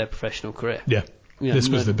end of their professional career. Yeah. This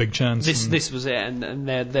was the big chance. This was it, and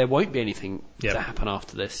there won't be anything to happen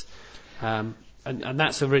after this. And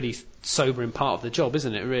that's a really sobering part of the job,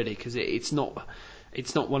 isn't it? Really, because it's not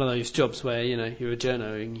one of those jobs where you're a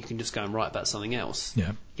journo and you can just go and write about something else.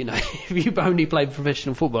 Yeah. If you only play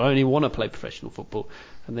professional football, only want to play professional football,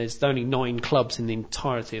 and there's only 9 clubs in the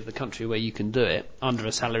entirety of the country where you can do it under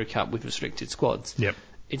a salary cap with restricted squads. Yep.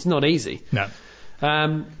 It's not easy. No.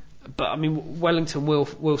 But Wellington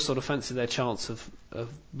will sort of fancy their chance of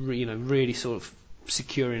really sort of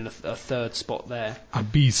securing a third spot there.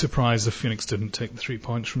 I'd be surprised if Phoenix didn't take the 3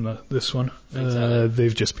 points from this one. Exactly.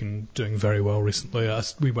 They've just been doing very well recently.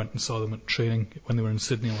 We went and saw them at training when they were in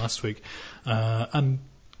Sydney last week, and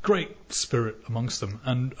great spirit amongst them,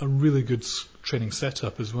 and a really good training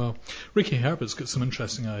setup as well. Ricky Herbert's got some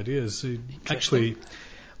interesting ideas. He actually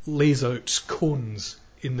lays out cones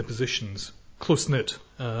in the positions, close-knit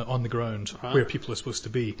on the ground, where people are supposed to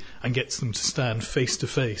be, and gets them to stand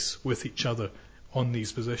face-to-face with each other on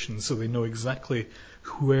these positions, so they know exactly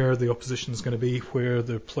where the opposition is going to be, where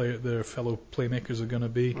their fellow playmakers are going to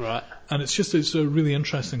be. Right. And it's a really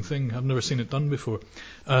interesting thing. I've never seen it done before.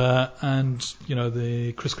 And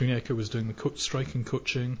the Chris Greenacre was doing the striking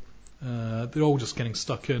coaching. They're all just getting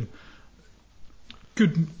stuck in.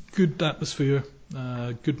 Good atmosphere.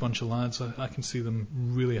 Good bunch of lads. I can see them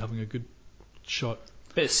really having a good shot.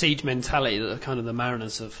 Bit of siege mentality that kind of the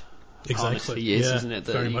Mariners have. Exactly. For years, isn't it?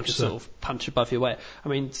 That very you much can so. sort of punch above your weight.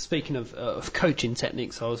 Speaking of coaching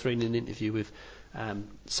techniques, I was reading an interview with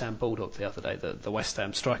Sam Baldock the other day, the West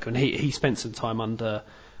Ham striker, and he spent some time under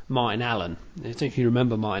Martin Allen. I don't know if you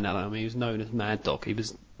remember Martin Allen. He was known as Mad Dog. He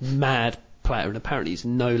was a mad player, and apparently he's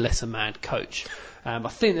no less a mad coach. I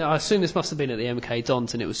assume this must have been at the MK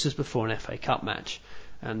Dons, and it was just before an FA Cup match.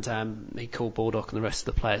 And he called Baldock and the rest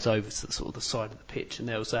of the players over to the side of the pitch, and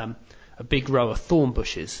there was a big row of thorn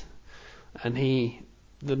bushes. And the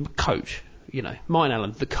coach, Martin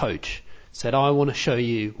Allen, the coach, said, I want to show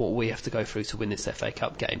you what we have to go through to win this FA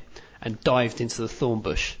Cup game, and dived into the thorn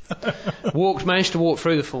bush. Managed to walk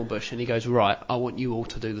through the thorn bush, and he goes, right, I want you all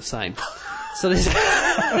to do the same. So there's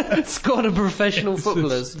a squad of professional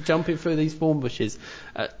footballers jumping through these thorn bushes.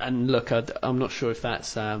 And look, I'm not sure if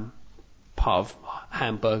that's part of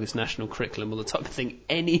Hamburg's national curriculum or the type of thing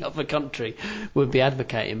any other country would be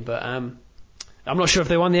advocating, but I'm not sure if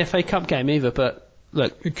they won the FA Cup game either, but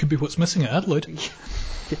look. It could be what's missing at Adelaide.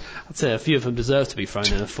 I'd say a few of them deserve to be thrown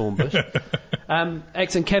in a thorn bush.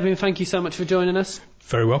 Excellent. Kevin, thank you so much for joining us.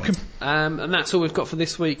 Very welcome. And that's all we've got for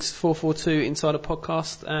this week's 442 Insider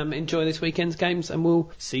podcast. Enjoy this weekend's games, and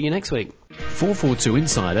we'll see you next week. 442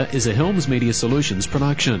 Insider is a Helms Media Solutions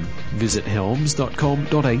production. Visit helms.com.au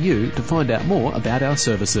to find out more about our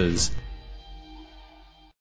services.